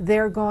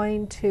 they're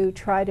going to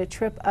try to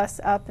trip us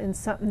up in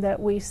something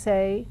that we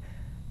say?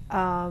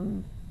 I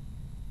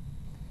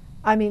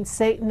mean,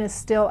 Satan is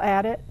still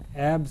at it.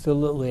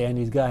 Absolutely, and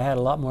he's had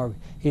a lot more.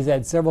 He's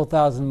had several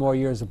thousand more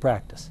years of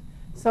practice.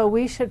 So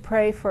we should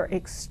pray for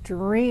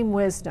extreme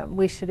wisdom.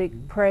 We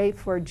should pray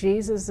for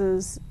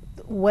Jesus's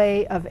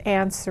way of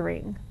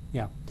answering.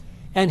 Yeah,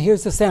 and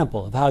here's a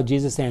sample of how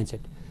Jesus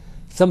answered.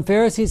 Some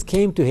Pharisees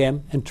came to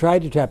him and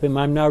tried to trap him.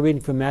 I'm now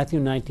reading from Matthew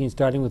 19,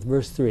 starting with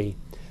verse 3.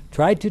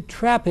 Tried to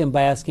trap him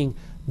by asking,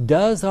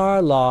 does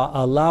our law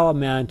allow a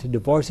man to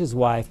divorce his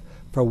wife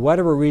for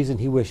whatever reason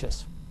he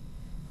wishes?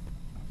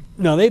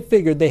 Now, they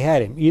figured they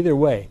had him either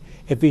way.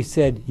 If he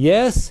said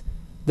yes,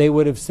 they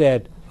would have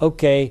said,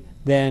 okay,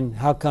 then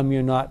how come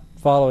you're not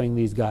following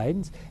these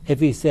guidance?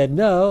 If he said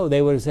no,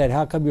 they would have said,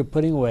 how come you're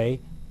putting away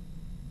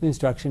the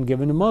instruction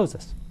given to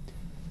Moses?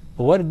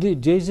 But what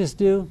did Jesus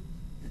do?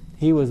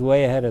 He was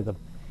way ahead of them.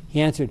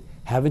 He answered,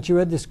 haven't you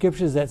read the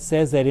scriptures that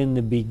says that in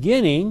the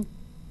beginning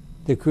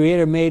the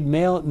Creator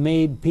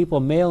made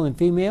people male and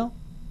female?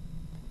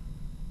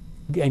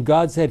 And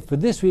God said, for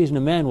this reason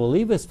a man will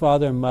leave his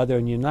father and mother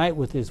and unite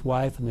with his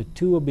wife, and the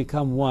two will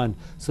become one.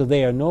 So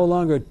they are no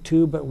longer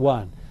two but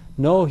one.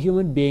 No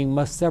human being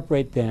must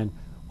separate then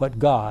what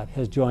God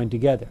has joined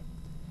together.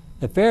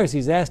 The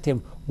Pharisees asked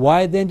him,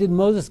 why then did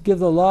Moses give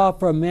the law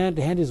for a man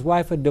to hand his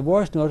wife a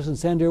divorce notice and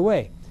send her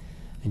away?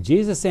 And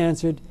Jesus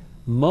answered,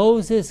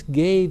 Moses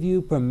gave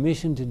you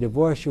permission to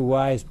divorce your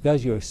wives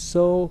because you're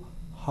so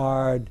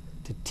hard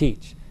to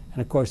teach.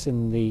 And of course,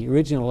 in the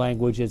original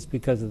language, it's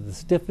because of the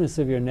stiffness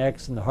of your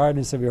necks and the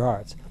hardness of your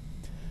hearts.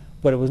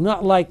 But it was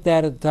not like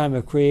that at the time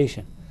of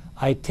creation.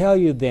 I tell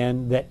you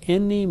then that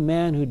any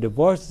man who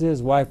divorces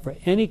his wife for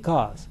any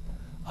cause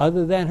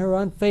other than her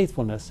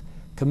unfaithfulness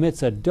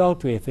commits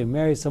adultery if he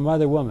marries some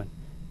other woman.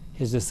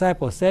 His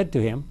disciples said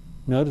to him,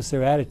 notice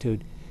their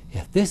attitude,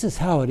 if this is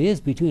how it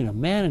is between a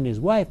man and his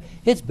wife,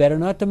 it's better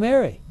not to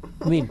marry.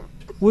 I mean,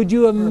 would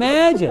you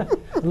imagine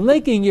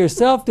linking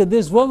yourself to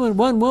this woman,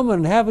 one woman,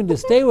 and having to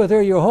stay with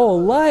her your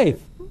whole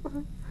life?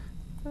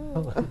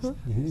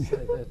 You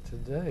say that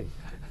today.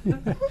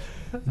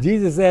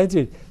 Jesus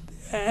answered,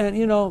 and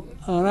you know,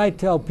 when I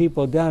tell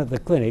people down at the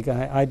clinic,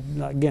 I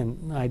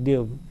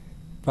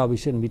probably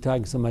shouldn't be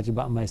talking so much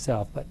about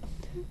myself, but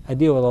I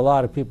deal with a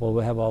lot of people who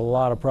have a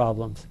lot of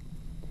problems.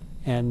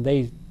 And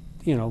they,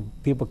 you know,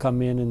 people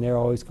come in and they're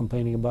always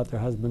complaining about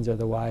their husbands or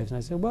their wives. And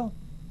I said, well,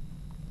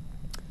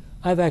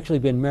 I've actually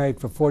been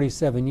married for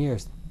 47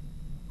 years.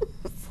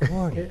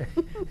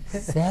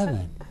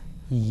 47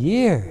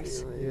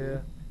 years. Yeah.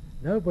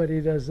 Nobody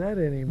does that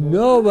anymore.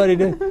 Nobody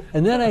does.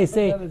 And then I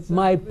say,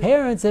 my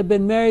parents have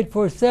been married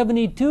for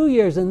 72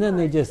 years. And then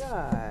they just,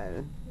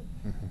 God.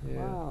 Yeah.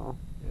 Wow.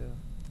 Yeah.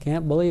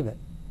 can't believe it.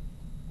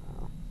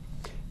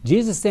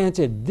 Jesus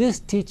answered, this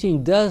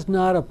teaching does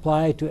not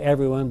apply to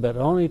everyone, but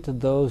only to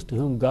those to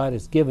whom God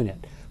has given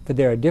it. For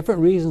there are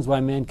different reasons why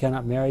men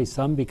cannot marry,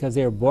 some because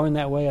they are born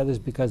that way, others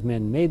because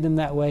men made them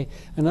that way,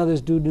 and others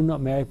do not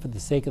marry for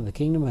the sake of the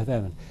kingdom of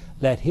heaven.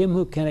 Let him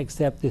who can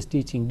accept this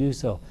teaching do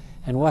so.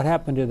 And what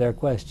happened to their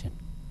question?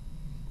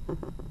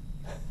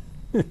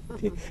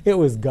 It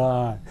was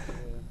gone. Yeah.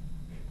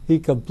 He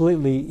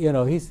completely, you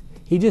know,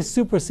 he just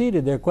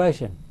superseded their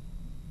question.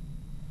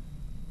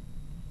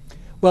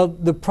 Well,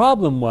 the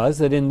problem was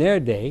that in their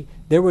day,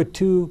 there were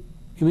two,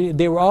 I mean,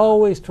 they were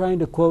always trying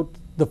to quote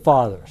the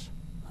fathers,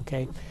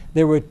 okay?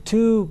 There were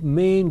two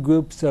main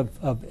groups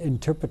of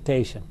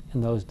interpretation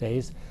in those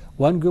days.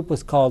 One group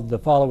was called the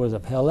followers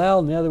of Hillel,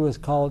 and the other was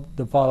called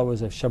the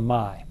followers of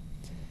Shammai.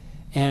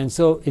 And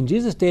so in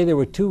Jesus' day, there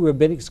were two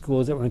rabbinic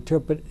schools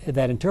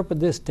that interpret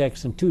this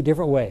text in two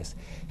different ways.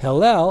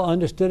 Hillel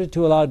understood it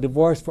to allow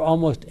divorce for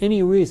almost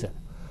any reason,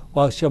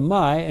 while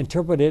Shammai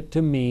interpreted it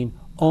to mean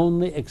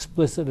only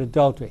explicit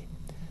adultery.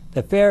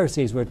 The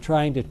Pharisees were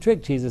trying to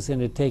trick Jesus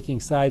into taking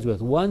sides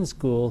with one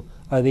school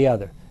or the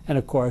other. And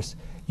of course,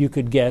 you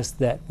could guess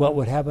that what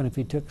would happen if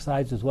he took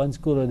sides with one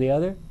school or the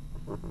other?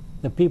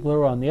 The people who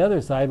were on the other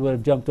side would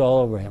have jumped all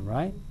over him,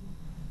 right?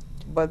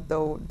 But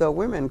the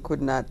women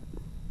could not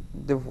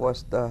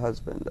divorce the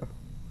husband.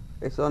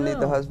 It's only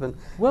the husband.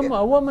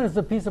 A woman is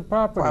a piece of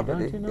property,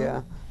 don't you know?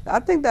 Yeah. I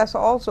think that's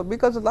also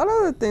because a lot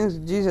of the things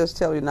Jesus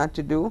tells you not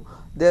to do,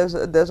 there's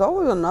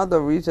always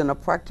another reason, a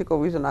practical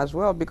reason as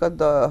well, because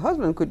the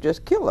husband could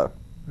just kill her.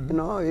 You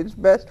know, it's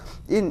best.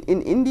 In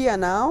India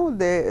now,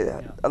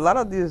 a lot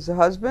of these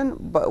husbands,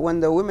 but when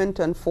the women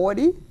turn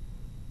 40,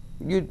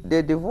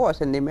 they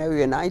divorce and they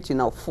marry a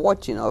 19 or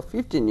 14 or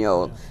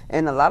 15-year-old. Yeah.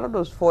 And a lot of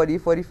those 40,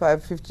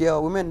 45,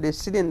 50-year-old women, they're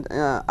sitting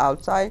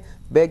outside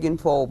begging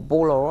for a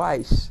bowl of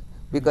rice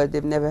because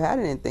they've never had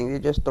anything. They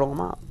just throw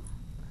them out.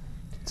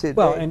 Today.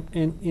 Well,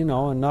 and you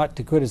know, and not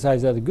to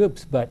criticize other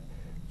groups, but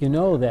you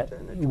know that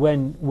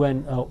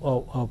when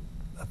a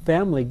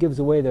family gives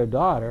away their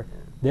daughter,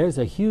 there's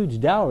a huge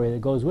dowry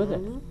that goes with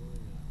it.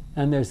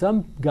 And there's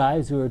some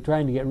guys who are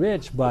trying to get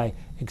rich by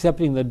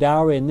accepting the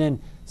dowry, and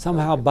then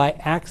somehow by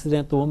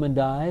accident the woman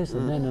dies,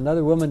 and then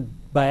another woman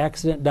by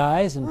accident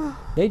dies, and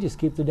they just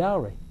keep the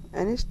dowry.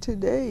 And it's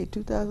today,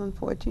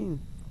 2014.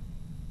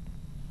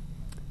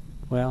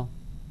 Well,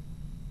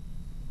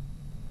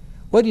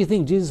 what do you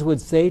think Jesus would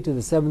say to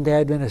the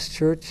Seventh-day Adventist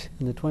Church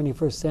in the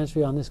 21st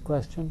century on this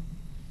question?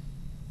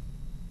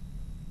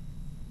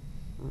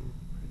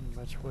 Pretty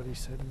much what he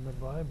said in the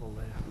Bible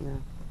there. Yeah.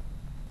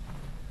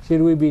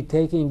 Should we be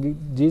taking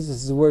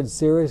Jesus' words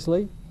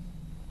seriously?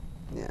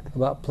 Yeah.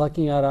 About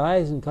plucking out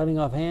eyes and cutting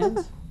off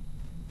hands?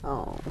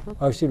 Oh.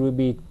 Or should we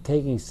be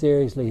taking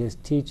seriously his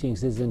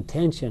teachings, his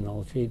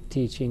intentional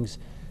teachings,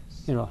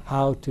 you know,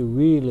 how to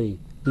really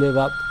live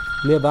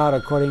out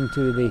according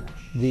to the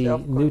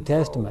New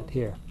Testament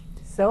here?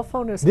 Cell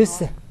phone is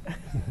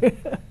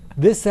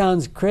This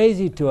sounds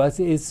crazy to us.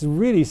 It's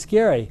really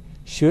scary.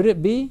 Should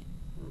it be?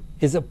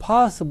 Is it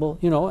possible?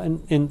 You know,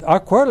 and our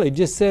quarterly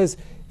just says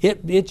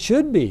it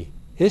should be.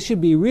 It should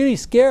be really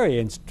scary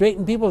and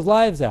straighten people's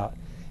lives out.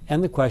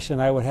 And the question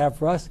I would have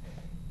for us,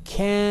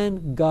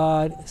 can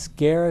God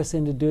scare us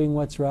into doing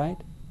what's right?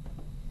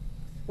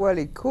 Well,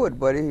 he could,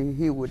 but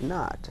he would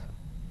not.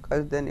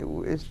 because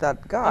then it's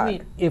not God. I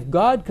mean, if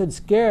God could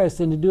scare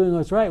us into doing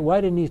what's right, why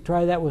didn't he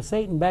try that with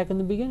Satan back in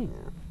the beginning?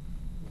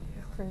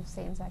 Prove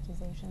Satan's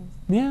accusations.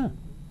 Yeah,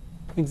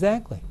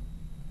 exactly.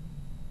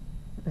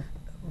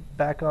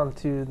 Back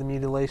onto the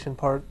mutilation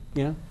part.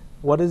 Yeah.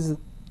 What does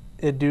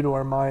it do to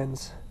our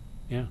minds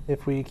Yeah.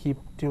 if we keep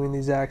doing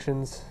these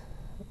actions?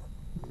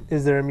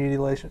 Is there a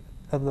mutilation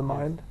of the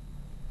mind?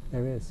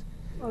 There is.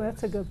 Oh,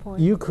 that's a good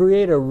point. You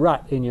create a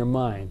rut in your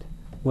mind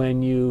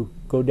when you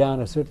go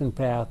down a certain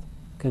path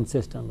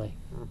consistently.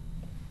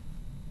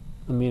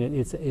 I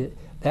mean,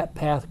 that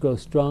path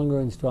grows stronger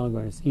and stronger,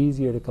 and it's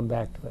easier to come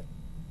back to it.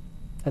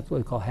 That's what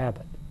we call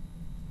habit.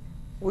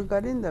 We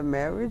got in the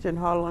marriage and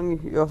how long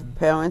your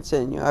parents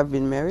and you have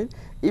been married.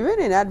 Even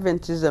in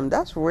Adventism,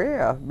 that's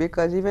rare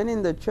because even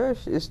in the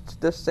church, it's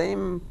the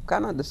same,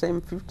 kind of the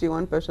same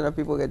 51% of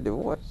people get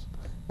divorced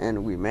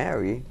and we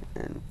marry.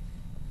 And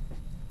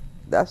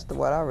that's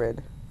what I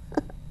read.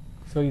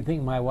 So you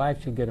think my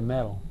wife should get a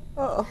medal?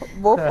 Oh,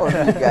 both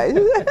of you guys.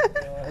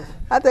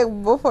 I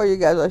think both of you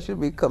guys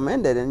should be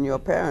commended and your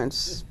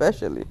parents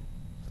especially.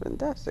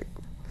 Fantastic.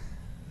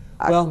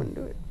 I couldn't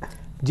do it.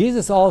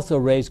 Jesus also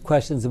raised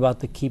questions about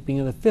the keeping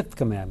of the fifth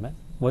commandment.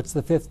 What's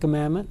the fifth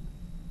commandment?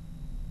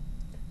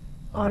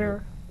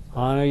 Honor.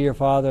 Honor your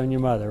father and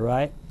your mother,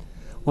 right?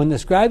 When the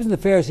scribes and the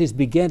Pharisees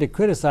began to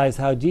criticize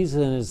how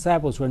Jesus and his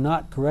disciples were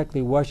not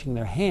correctly washing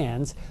their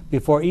hands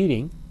before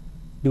eating,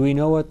 do we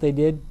know what they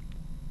did?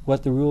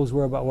 What the rules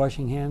were about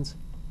washing hands?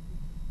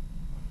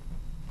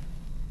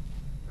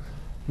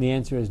 The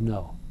answer is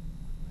no.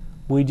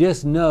 We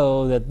just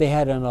know that they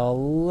had an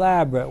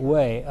elaborate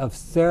way of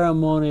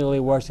ceremonially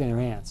washing their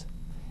hands.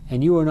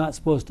 And you were not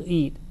supposed to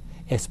eat,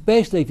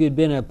 especially if you'd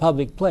been in a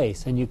public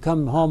place and you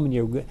come home and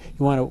you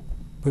want to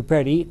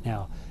prepare to eat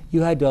now.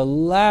 You had to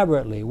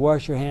elaborately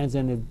wash your hands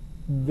in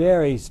a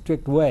very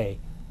strict way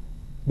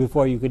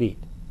before you could eat.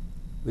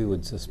 We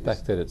would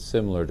suspect that it's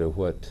similar to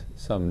what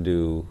some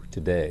do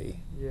today,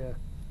 Yeah.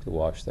 to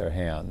wash their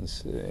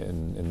hands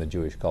in the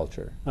Jewish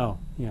culture. Oh,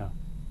 yeah.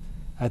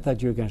 I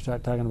thought you were going to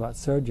start talking about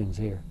surgeons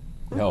here.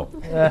 No.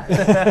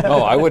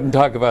 No, I wouldn't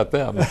talk about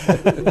them.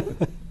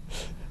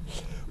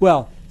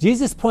 Well,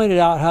 Jesus pointed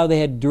out how they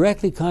had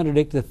directly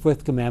contradicted the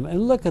fifth commandment.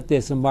 And look at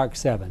this in Mark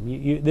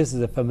 7. This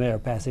is a familiar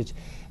passage.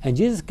 And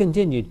Jesus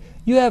continued,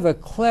 "You have a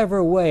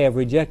clever way of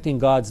rejecting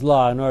God's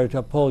law in order to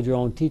uphold your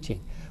own teaching.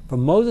 For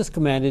Moses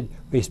commanded,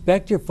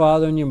 respect your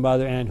father and your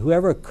mother, and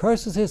whoever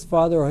curses his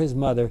father or his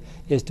mother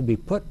is to be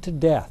put to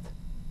death."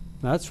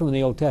 Now, that's from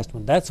the Old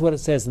Testament. That's what it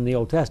says in the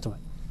Old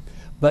Testament.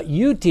 But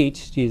you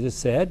teach, Jesus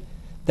said,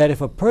 that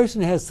if a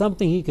person has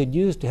something he could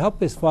use to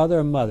help his father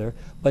or mother,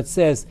 but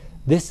says,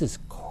 "This is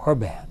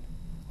korban,"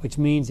 which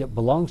means it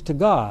belongs to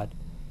God,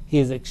 he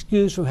is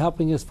excused from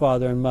helping his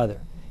father and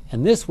mother.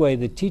 And this way,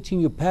 the teaching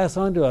you pass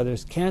on to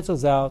others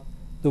cancels out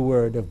the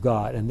word of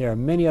God. And there are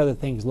many other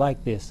things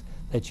like this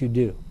that you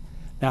do.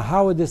 Now,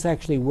 how would this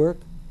actually work?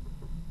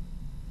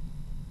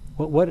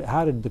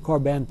 How did the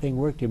korban thing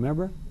work? Do you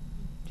remember?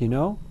 Do you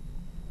know?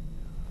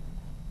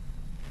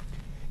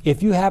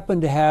 If you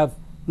happen to have,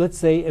 let's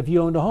say, if you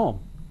owned a home,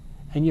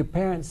 and your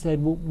parents said,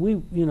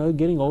 "Well,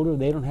 getting older,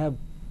 they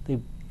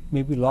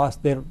maybe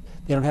lost, they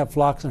don't have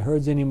flocks and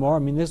herds anymore." I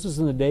mean, this was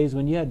in the days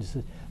when you had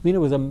to, it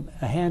was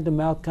a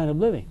hand-to-mouth kind of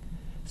living.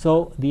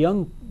 So the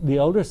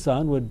older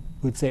son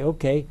would say,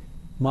 "Okay,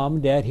 Mom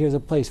and Dad, here's a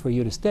place for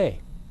you to stay."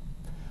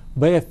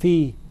 But if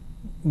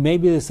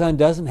maybe the son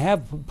doesn't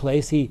have a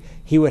place, he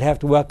would have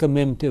to welcome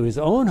him to his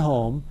own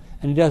home,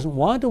 and he doesn't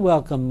want to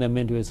welcome them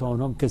into his own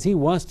home because he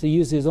wants to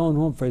use his own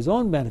home for his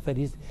own benefit.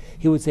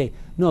 He would say,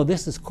 "No,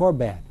 this is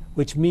korban,"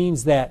 which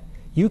means that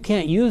you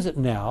can't use it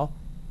now.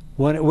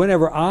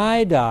 Whenever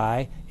I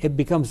die, it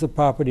becomes the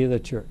property of the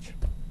church.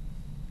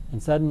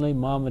 And suddenly,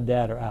 Mom and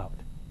Dad are out.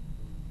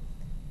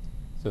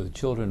 So the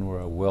children were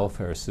a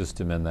welfare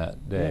system in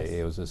that day. Yes.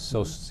 It was a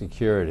social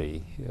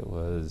security. It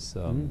was...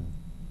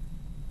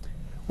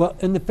 Well,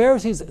 and the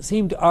Pharisees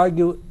seemed to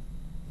argue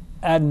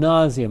ad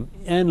nauseum,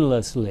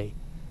 endlessly,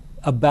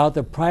 about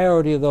the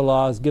priority of the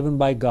laws given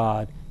by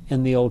God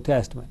in the Old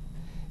Testament.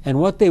 And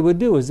what they would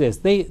do is this.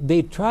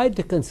 They tried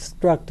to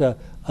construct a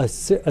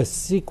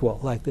sequel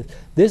like this.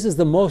 This is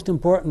the most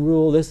important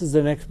rule. This is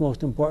the next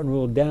most important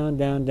rule. Down,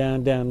 down,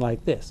 down, down,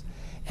 like this.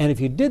 And if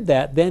you did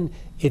that, then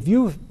if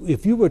you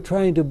were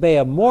trying to obey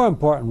a more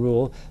important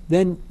rule,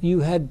 then you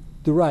had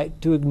the right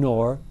to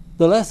ignore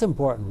the less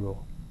important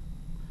rule.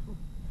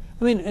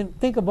 I mean, and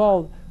think of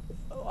all.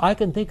 I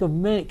can think of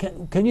many.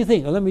 Can you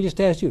think? Let me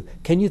just ask you.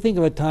 Can you think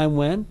of a time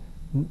when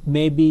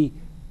maybe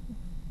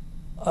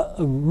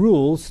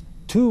rules,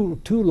 two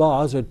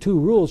laws or two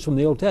rules from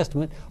the Old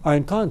Testament are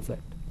in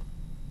conflict?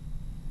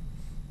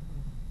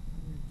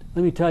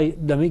 Let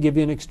me give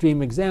you an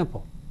extreme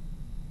example.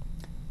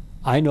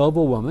 I know of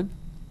a woman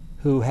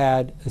who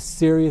had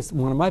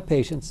one of my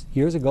patients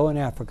years ago in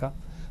Africa,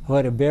 who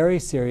had a very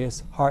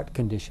serious heart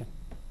condition.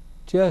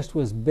 Just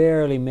was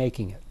barely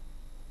making it.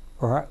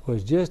 Her heart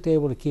was just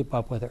able to keep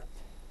up with her.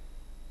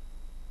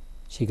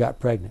 She got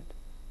pregnant.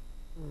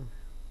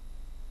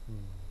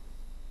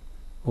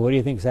 What do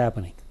you think is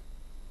happening?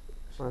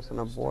 That's an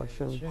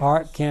abortion.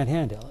 Hart can't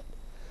handle it.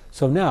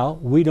 So now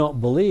we don't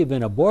believe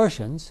in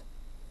abortions,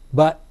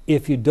 but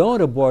if you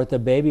don't abort the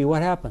baby,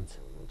 what happens?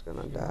 It's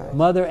gonna die.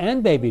 Mother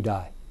and baby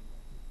die.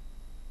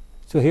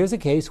 So here's a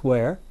case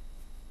where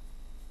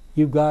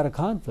you've got a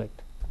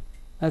conflict.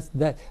 That's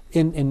that.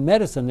 In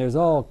medicine, there's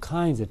all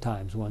kinds of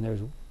times when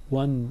there's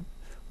one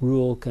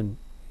rule can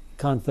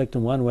conflict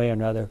in one way or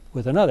another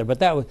with another. But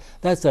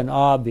that's an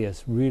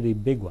obvious, really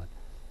big one.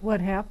 What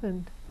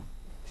happened?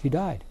 She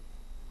died.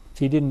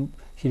 She didn't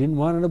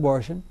want an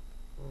abortion.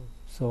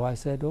 So I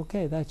said,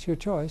 okay, that's your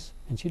choice,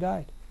 and she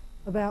died.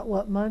 About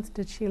what month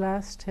did she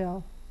last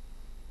till?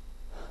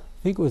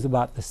 I think it was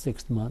about the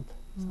 6th month,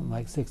 something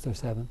like 6th or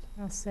 7th.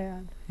 How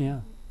sad. Yeah.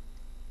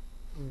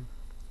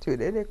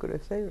 Today they could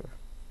have saved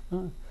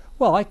her.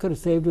 Well, I could have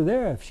saved her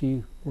there if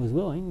she was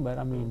willing, but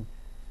I mean,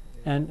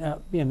 and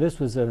this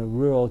was a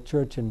rural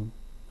church and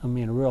a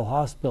rural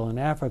hospital in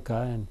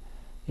Africa, and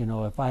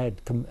if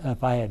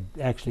I had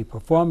actually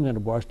performed an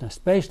abortion,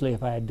 especially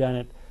if I had done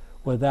it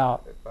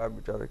without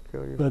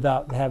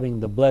having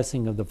the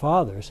blessing of the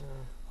fathers,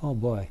 oh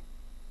boy.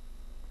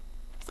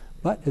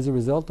 But as a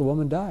result, the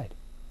woman died.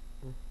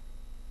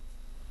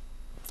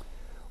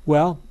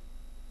 Well,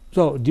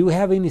 so do we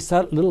have any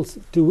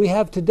do we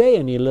have today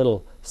any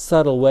little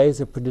subtle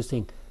ways of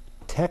producing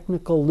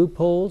technical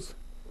loopholes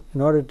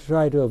in order to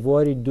try to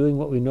avoid doing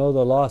what we know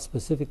the law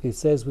specifically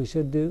says we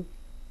should do?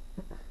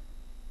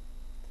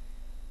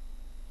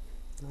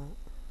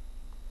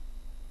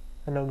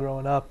 I know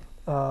growing up,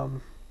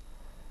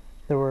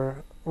 there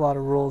were a lot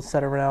of rules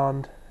set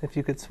around if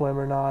you could swim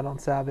or not on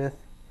Sabbath.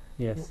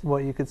 Yes.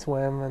 What you could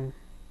swim and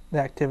the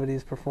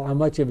activities performed. How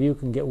much of you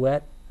can get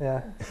wet?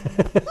 Yeah.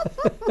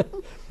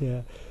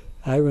 Yeah.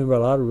 I remember a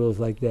lot of rules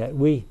like that.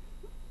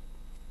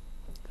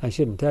 I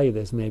shouldn't tell you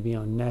this maybe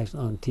on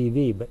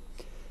TV, but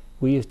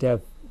we used to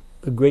have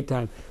a great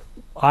time.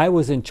 I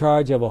was in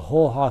charge of a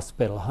whole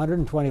hospital,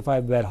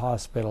 125-bed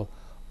hospital,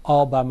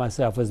 all by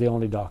myself as the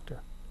only doctor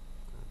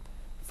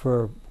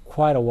for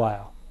quite a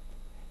while.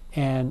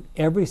 And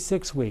every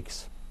 6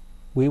 weeks,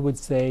 we would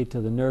say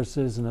to the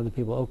nurses and other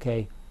people,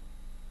 okay,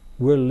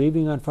 we're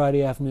leaving on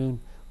Friday afternoon,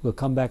 we'll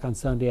come back on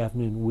Sunday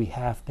afternoon, we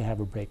have to have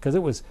a break. Because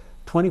it was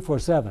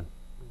 24/7.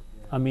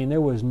 I mean,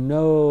 there was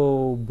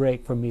no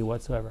break for me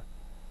whatsoever.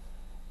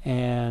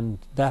 And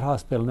that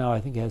hospital now, I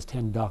think, has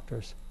 10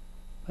 doctors.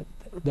 But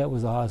that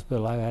was a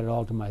hospital, I had it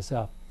all to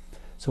myself.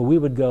 So we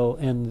would go,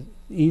 and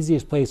the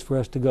easiest place for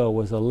us to go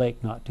was a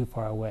lake not too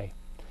far away.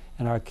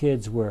 And our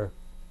kids were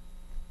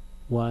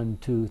 1,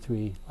 2,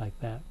 3, like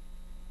that,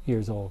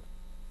 years old.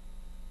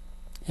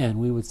 And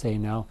we would say,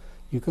 now,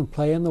 you can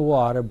play in the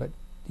water, but,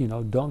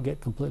 don't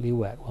get completely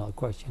wet. Well, of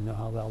course, you know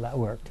how well that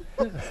worked.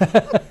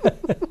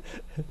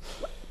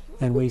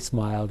 And we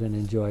smiled and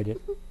enjoyed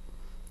it.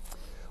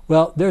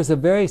 Well, there's a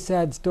very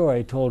sad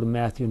story told in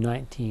Matthew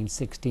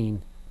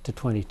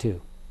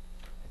 19:16-22.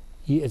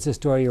 It's a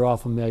story you're all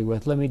familiar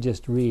with. Let me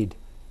just read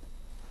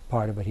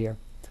part of it here.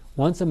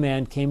 Once a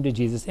man came to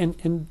Jesus,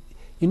 and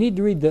you need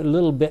to read the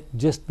little bit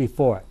just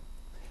before it,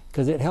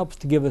 because it helps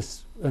to give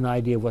us an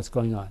idea of what's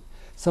going on.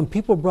 Some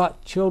people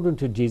brought children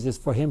to Jesus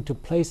for him to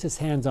place his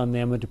hands on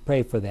them and to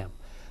pray for them.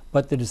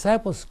 But the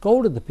disciples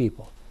scolded the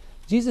people.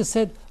 Jesus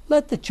said,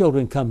 "Let the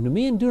children come to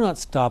me and do not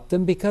stop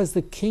them, because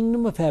the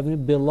kingdom of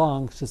heaven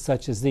belongs to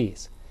such as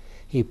these."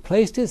 He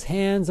placed his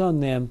hands on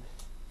them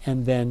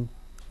and then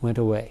went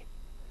away.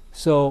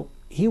 So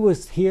he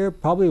was here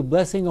probably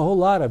blessing a whole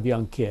lot of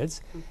young kids.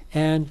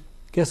 And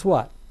guess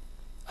what?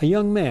 A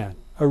young man,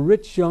 a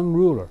rich young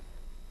ruler,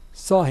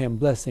 saw him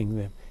blessing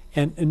them.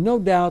 And no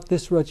doubt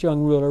this rich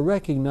young ruler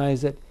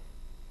recognized that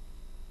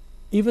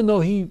even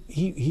though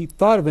he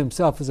thought of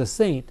himself as a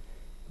saint,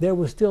 there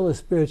was still a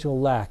spiritual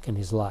lack in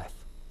his life.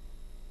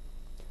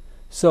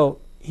 So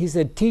he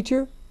said,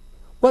 "Teacher,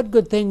 what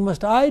good thing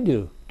must I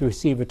do to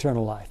receive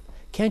eternal life?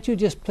 Can't you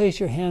just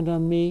place your hand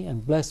on me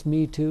and bless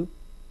me too?"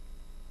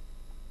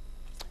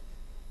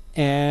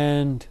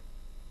 And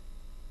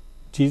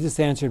Jesus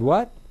answered,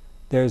 "What?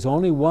 There's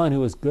only one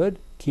who is good.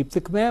 Keep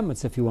the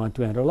commandments if you want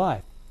to enter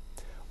life."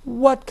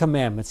 "What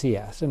commandments?" he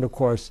asked. And of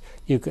course,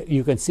 you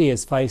can see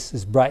his face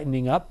is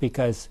brightening up,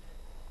 because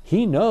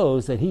he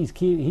knows that he's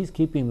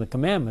keeping the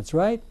commandments,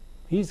 right?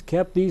 He's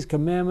kept these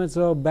commandments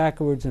all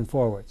backwards and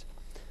forwards.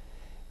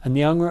 And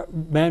the young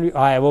man,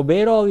 "I have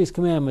obeyed all these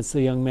commandments,"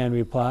 the young man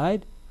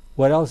replied.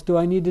 "What else do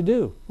I need to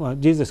do?" Well,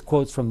 Jesus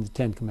quotes from the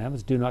 10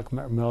 Commandments: do not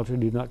commit adultery,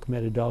 do not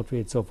commit adultery,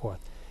 and so forth.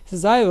 He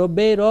says, "I have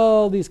obeyed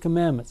all these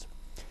commandments."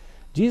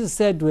 Jesus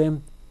said to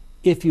him,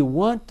 "If you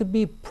want to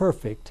be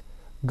perfect,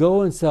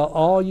 go and sell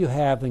all you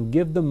have and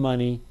give the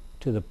money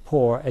to the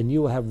poor, and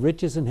you will have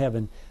riches in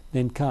heaven.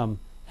 Then come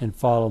and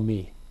follow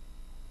me."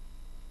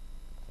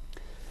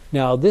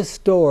 Now, this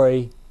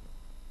story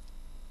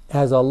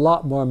has a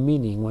lot more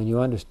meaning when you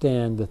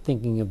understand the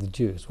thinking of the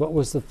Jews. What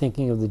was the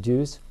thinking of the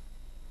Jews?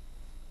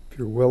 If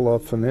you're well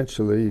off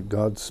financially,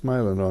 God's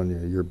smiling on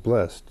you. You're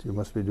blessed. You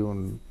must be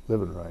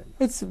living right.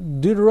 It's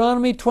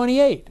Deuteronomy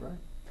 28. Right.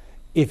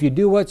 If you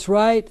do what's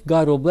right,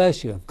 God will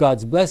bless you. If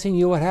God's blessing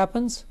you, what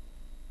happens?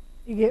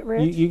 You get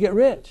rich. You get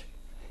rich.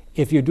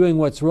 If you're doing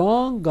what's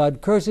wrong,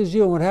 God curses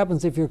you, and what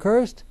happens if you're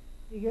cursed?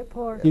 You get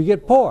poor. You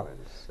get poor.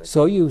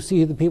 So you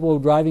see the people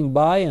driving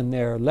by in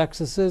their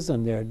Lexuses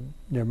and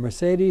their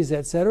Mercedes,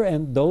 etc.,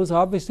 and those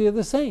obviously are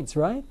the saints,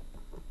 right?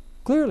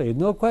 Clearly,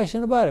 no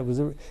question about it.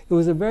 It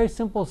was a very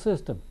simple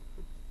system.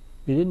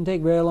 It didn't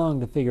take very long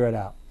to figure it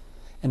out.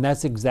 And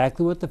that's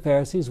exactly what the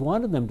Pharisees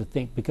wanted them to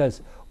think,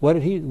 because what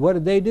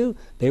did they do?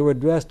 They were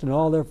dressed in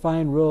all their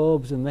fine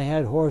robes, and they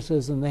had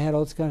horses, and they had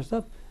all this kind of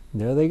stuff.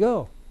 And there they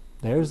go.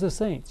 There's the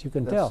saints. You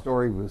can tell. That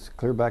story was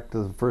clear back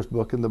to the first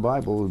book in the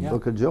Bible, the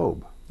book of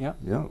Job. Yeah.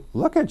 You know,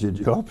 look at you,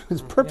 Job.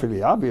 It's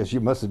perfectly obvious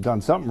you must have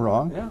done something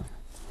wrong. Yeah.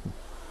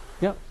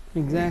 Yep,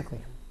 exactly.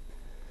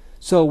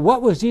 So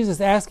what was Jesus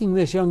asking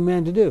this young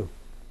man to do?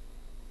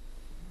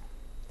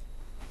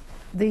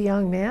 The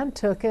young man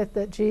took it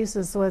that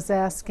Jesus was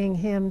asking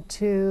him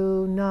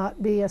to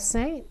not be a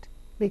saint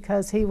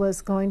because he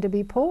was going to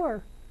be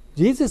poor.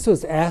 Jesus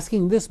was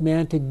asking this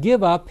man to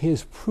give up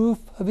his proof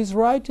of his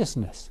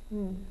righteousness.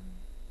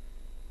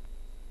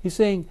 He's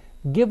saying,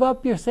 give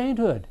up your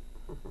sainthood.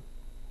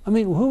 I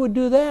mean, who would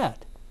do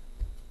that?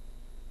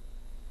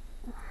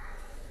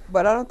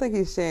 But I don't think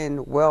he's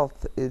saying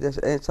wealth.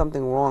 There's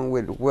something wrong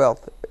with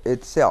wealth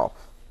itself.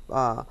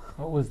 What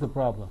was the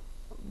problem?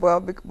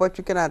 Well, but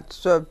you cannot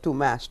serve two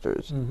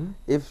masters.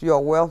 If your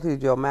wealth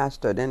is your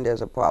master, then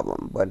there's a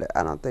problem. But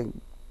I don't think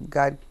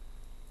God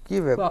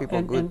give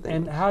people good things.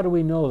 And how do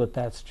we know that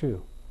that's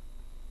true?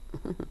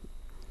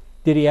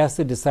 Did he ask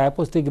the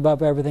disciples to give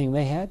up everything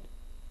they had?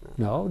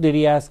 No. Did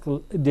he ask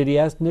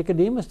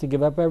Nicodemus to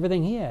give up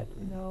everything he had?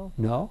 No.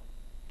 No.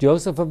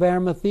 Joseph of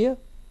Arimathea?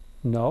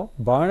 No.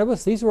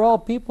 Barnabas? These were all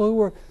people who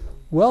were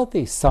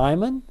wealthy.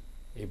 Simon?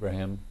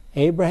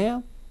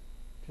 Abraham?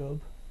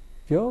 Job.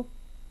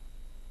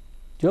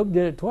 Job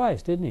did it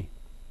twice, didn't he?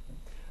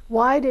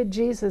 Why did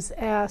Jesus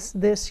ask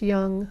this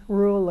young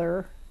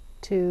ruler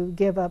to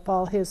give up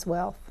all his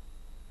wealth?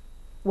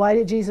 Why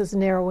did Jesus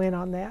narrow in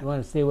on that? You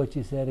want to say what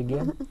you said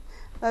again?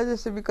 I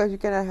just said because you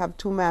cannot have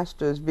two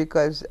masters,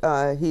 because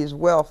his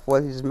wealth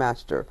was his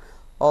master,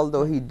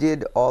 although he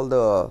did all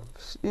the,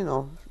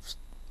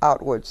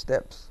 outward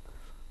steps.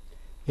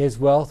 His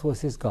wealth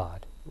was his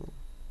God.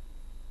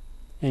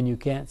 And you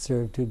can't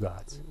serve two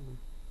gods.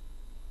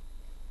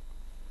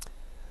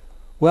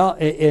 Well,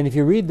 and if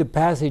you read the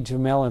passage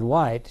from Ellen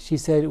White, she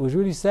said it was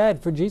really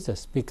sad for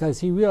Jesus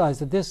because he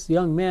realized that this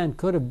young man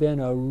could have been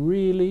a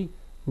really,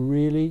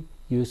 really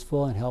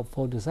useful and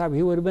helpful disciple.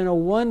 He would have been a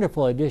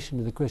wonderful addition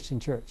to the Christian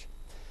church.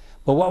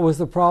 But what was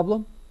the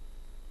problem?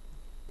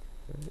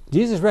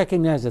 Jesus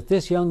recognized that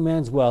this young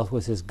man's wealth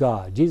was his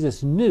God.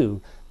 Jesus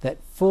knew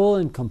that full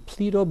and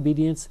complete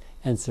obedience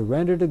and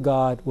surrender to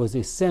God was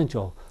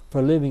essential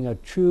for living a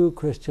true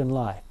Christian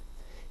life.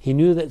 He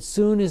knew that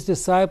soon his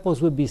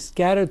disciples would be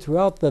scattered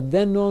throughout the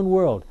then known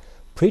world,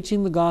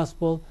 preaching the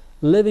gospel,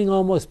 living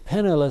almost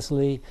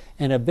pennilessly,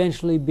 and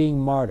eventually being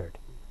martyred.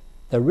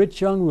 The rich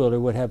young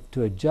ruler would have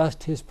to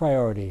adjust his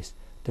priorities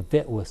to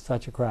fit with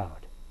such a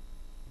crowd.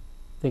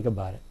 Think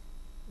about it.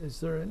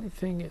 Is there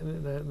anything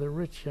in the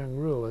rich young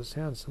ruler? It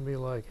sounds to me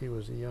like he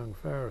was a young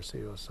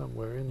Pharisee or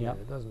somewhere in there.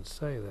 It doesn't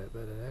say that,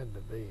 but it had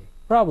to be.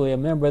 Probably a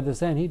member of the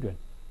Sanhedrin.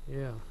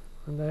 Yeah,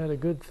 and they had a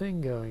good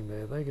thing going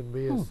there. They could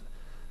be as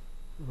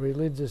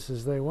religious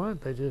as they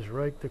want. They just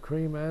rake the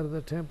cream out of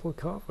the temple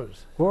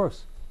coffers. Of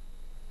course.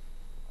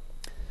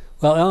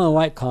 Well, Ellen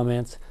White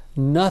comments,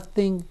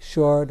 nothing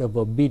short of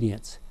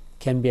obedience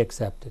can be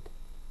accepted.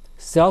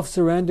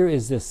 Self-surrender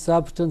is the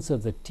substance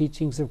of the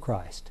teachings of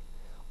Christ.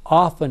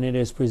 Often it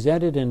is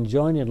presented and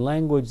joined in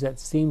language that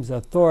seems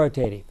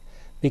authoritative,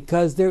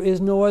 because there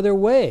is no other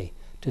way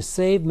to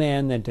save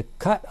man than to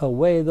cut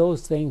away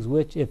those things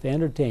which, if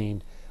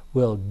entertained,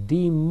 will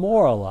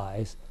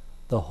demoralize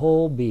the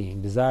whole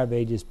being. Desire of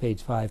Ages,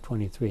 page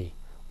 523.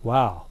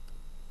 Wow.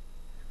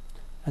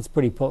 That's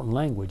pretty potent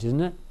language,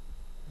 isn't it?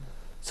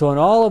 So in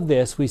all of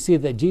this, we see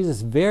that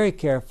Jesus very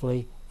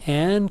carefully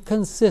and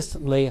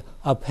consistently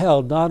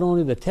upheld not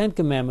only the Ten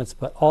Commandments,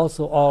 but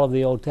also all of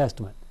the Old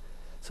Testament.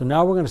 So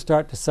now we're going to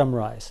start to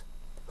summarize.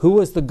 Who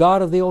was the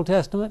God of the Old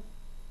Testament?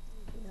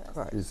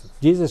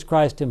 Jesus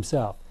Christ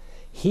himself.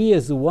 He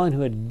is the one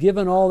who had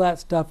given all that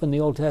stuff in the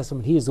Old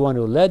Testament. He is the one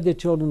who led the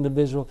children of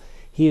Israel.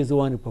 He is the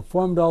one who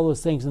performed all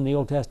those things in the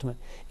Old Testament.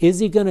 Is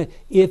he going to,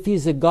 if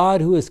he's a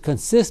God who is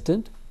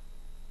consistent,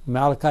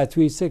 Malachi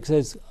 3:6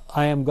 says,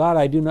 I am God,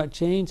 I do not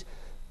change.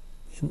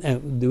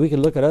 And we could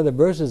look at other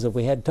verses if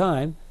we had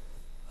time.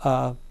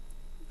 Other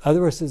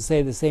verses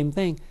say the same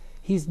thing.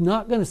 He's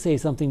not going to say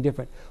something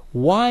different.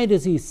 Why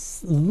does he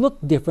look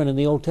different in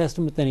the Old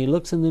Testament than he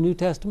looks in the New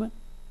Testament?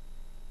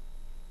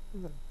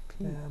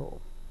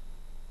 People.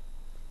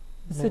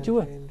 The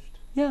situation.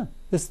 Yeah,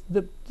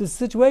 the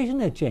situation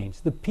had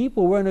changed. The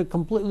people were in a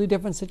completely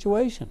different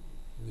situation.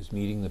 He was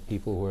meeting the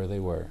people where they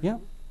were. Yeah,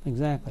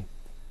 exactly.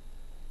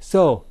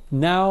 So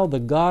now the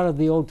God of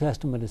the Old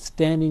Testament is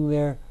standing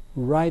there,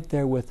 right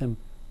there with him,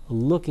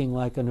 looking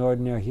like an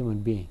ordinary human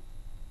being.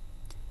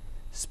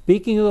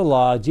 Speaking of the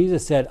law,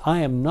 Jesus said, I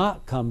am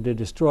not come to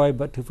destroy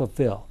but to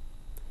fulfill.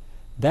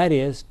 That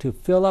is, to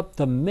fill up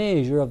the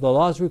measure of the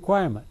law's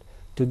requirement,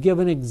 to give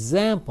an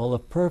example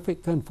of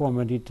perfect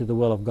conformity to the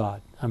will of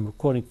God. I'm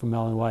quoting from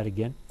Ellen White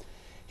again.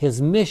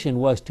 His mission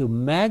was to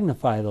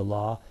magnify the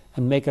law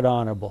and make it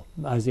honorable,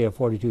 Isaiah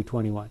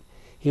 42:21.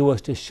 He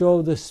was to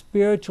show the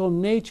spiritual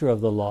nature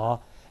of the law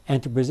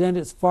and to present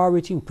its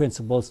far-reaching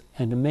principles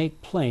and to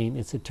make plain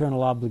its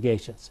eternal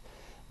obligations.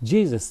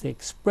 Jesus, the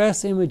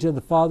express image of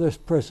the Father's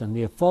person,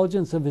 the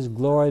effulgence of his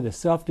glory, the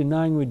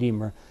self-denying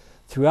Redeemer,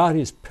 throughout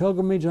his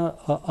pilgrimage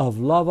of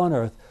love on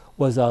earth,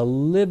 was a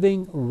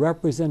living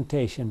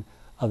representation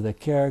of the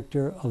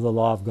character of the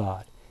law of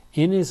God.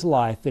 In his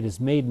life, it is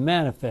made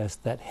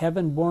manifest that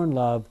heaven-born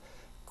love,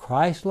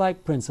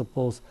 Christ-like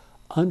principles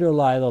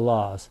underlie the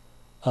laws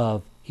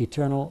of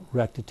eternal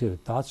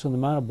rectitude. Thoughts from the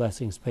Mount of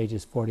Blessings,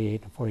 pages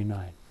 48 and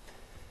 49.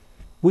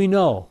 We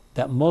know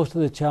that most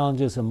of the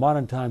challenges in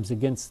modern times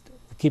against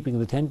the keeping of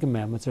the Ten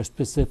Commandments are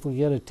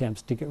specifically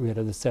attempts to get rid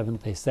of the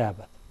seventh-day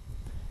Sabbath.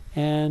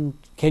 And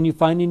can you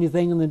find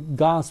anything in the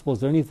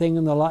Gospels or anything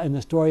in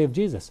the story of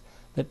Jesus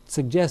that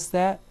suggests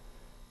that?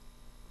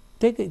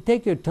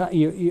 Take your time,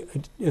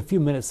 a few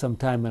minutes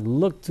sometime and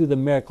look through the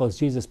miracles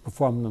Jesus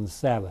performed on the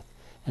Sabbath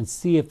and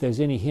see if there's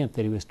any hint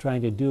that he was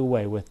trying to do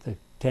away with the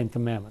Ten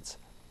Commandments.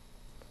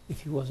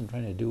 If he wasn't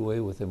trying to do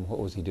away with them, what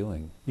was he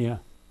doing? Yeah.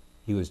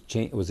 He was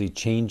he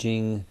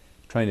changing,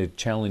 trying to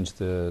challenge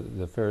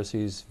the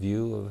Pharisees'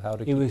 view of how to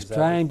keep He was the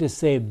trying Sabbath? to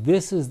say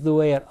this is the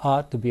way it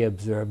ought to be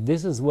observed.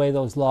 This is the way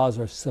those laws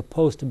are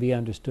supposed to be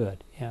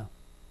understood. Yeah.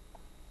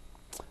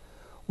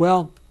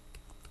 Well,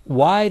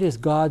 why does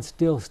God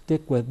still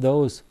stick with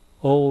those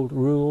old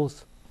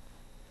rules?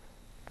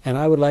 And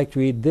I would like to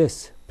read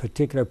this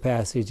particular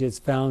passage. It's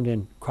found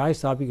in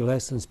Christ's Object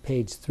Lessons,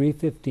 page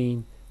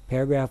 315,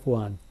 paragraph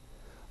 1.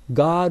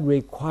 God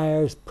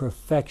requires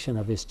perfection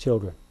of his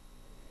children.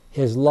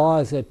 His law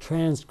is a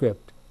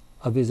transcript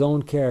of his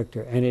own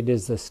character, and it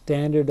is the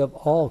standard of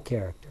all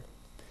character.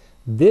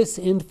 This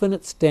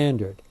infinite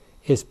standard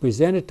is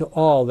presented to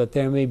all that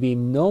there may be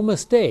no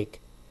mistake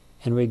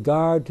in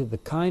regard to the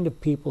kind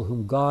of people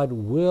whom God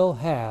will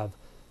have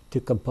to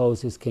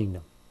compose his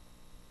kingdom.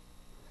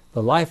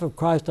 The life of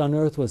Christ on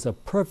earth was a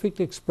perfect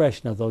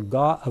expression of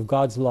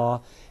God's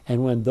law,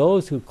 and when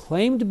those who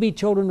claim to be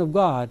children of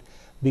God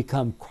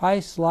become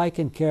Christ-like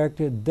in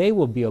character, they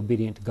will be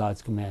obedient to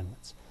God's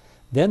commandments.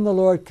 Then the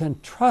Lord can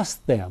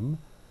trust them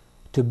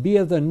to be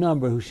of the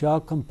number who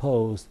shall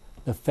compose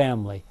the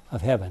family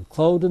of heaven.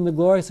 Clothed in the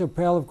glorious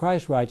apparel of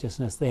Christ's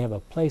righteousness, they have a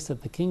place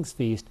at the King's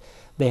feast.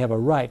 They have a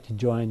right to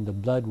join the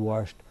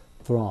blood-washed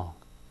throng.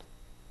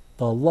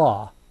 The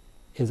law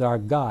is our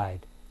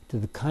guide to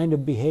the kind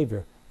of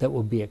behavior that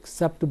will be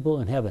acceptable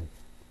in heaven.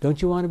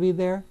 Don't you want to be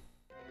there?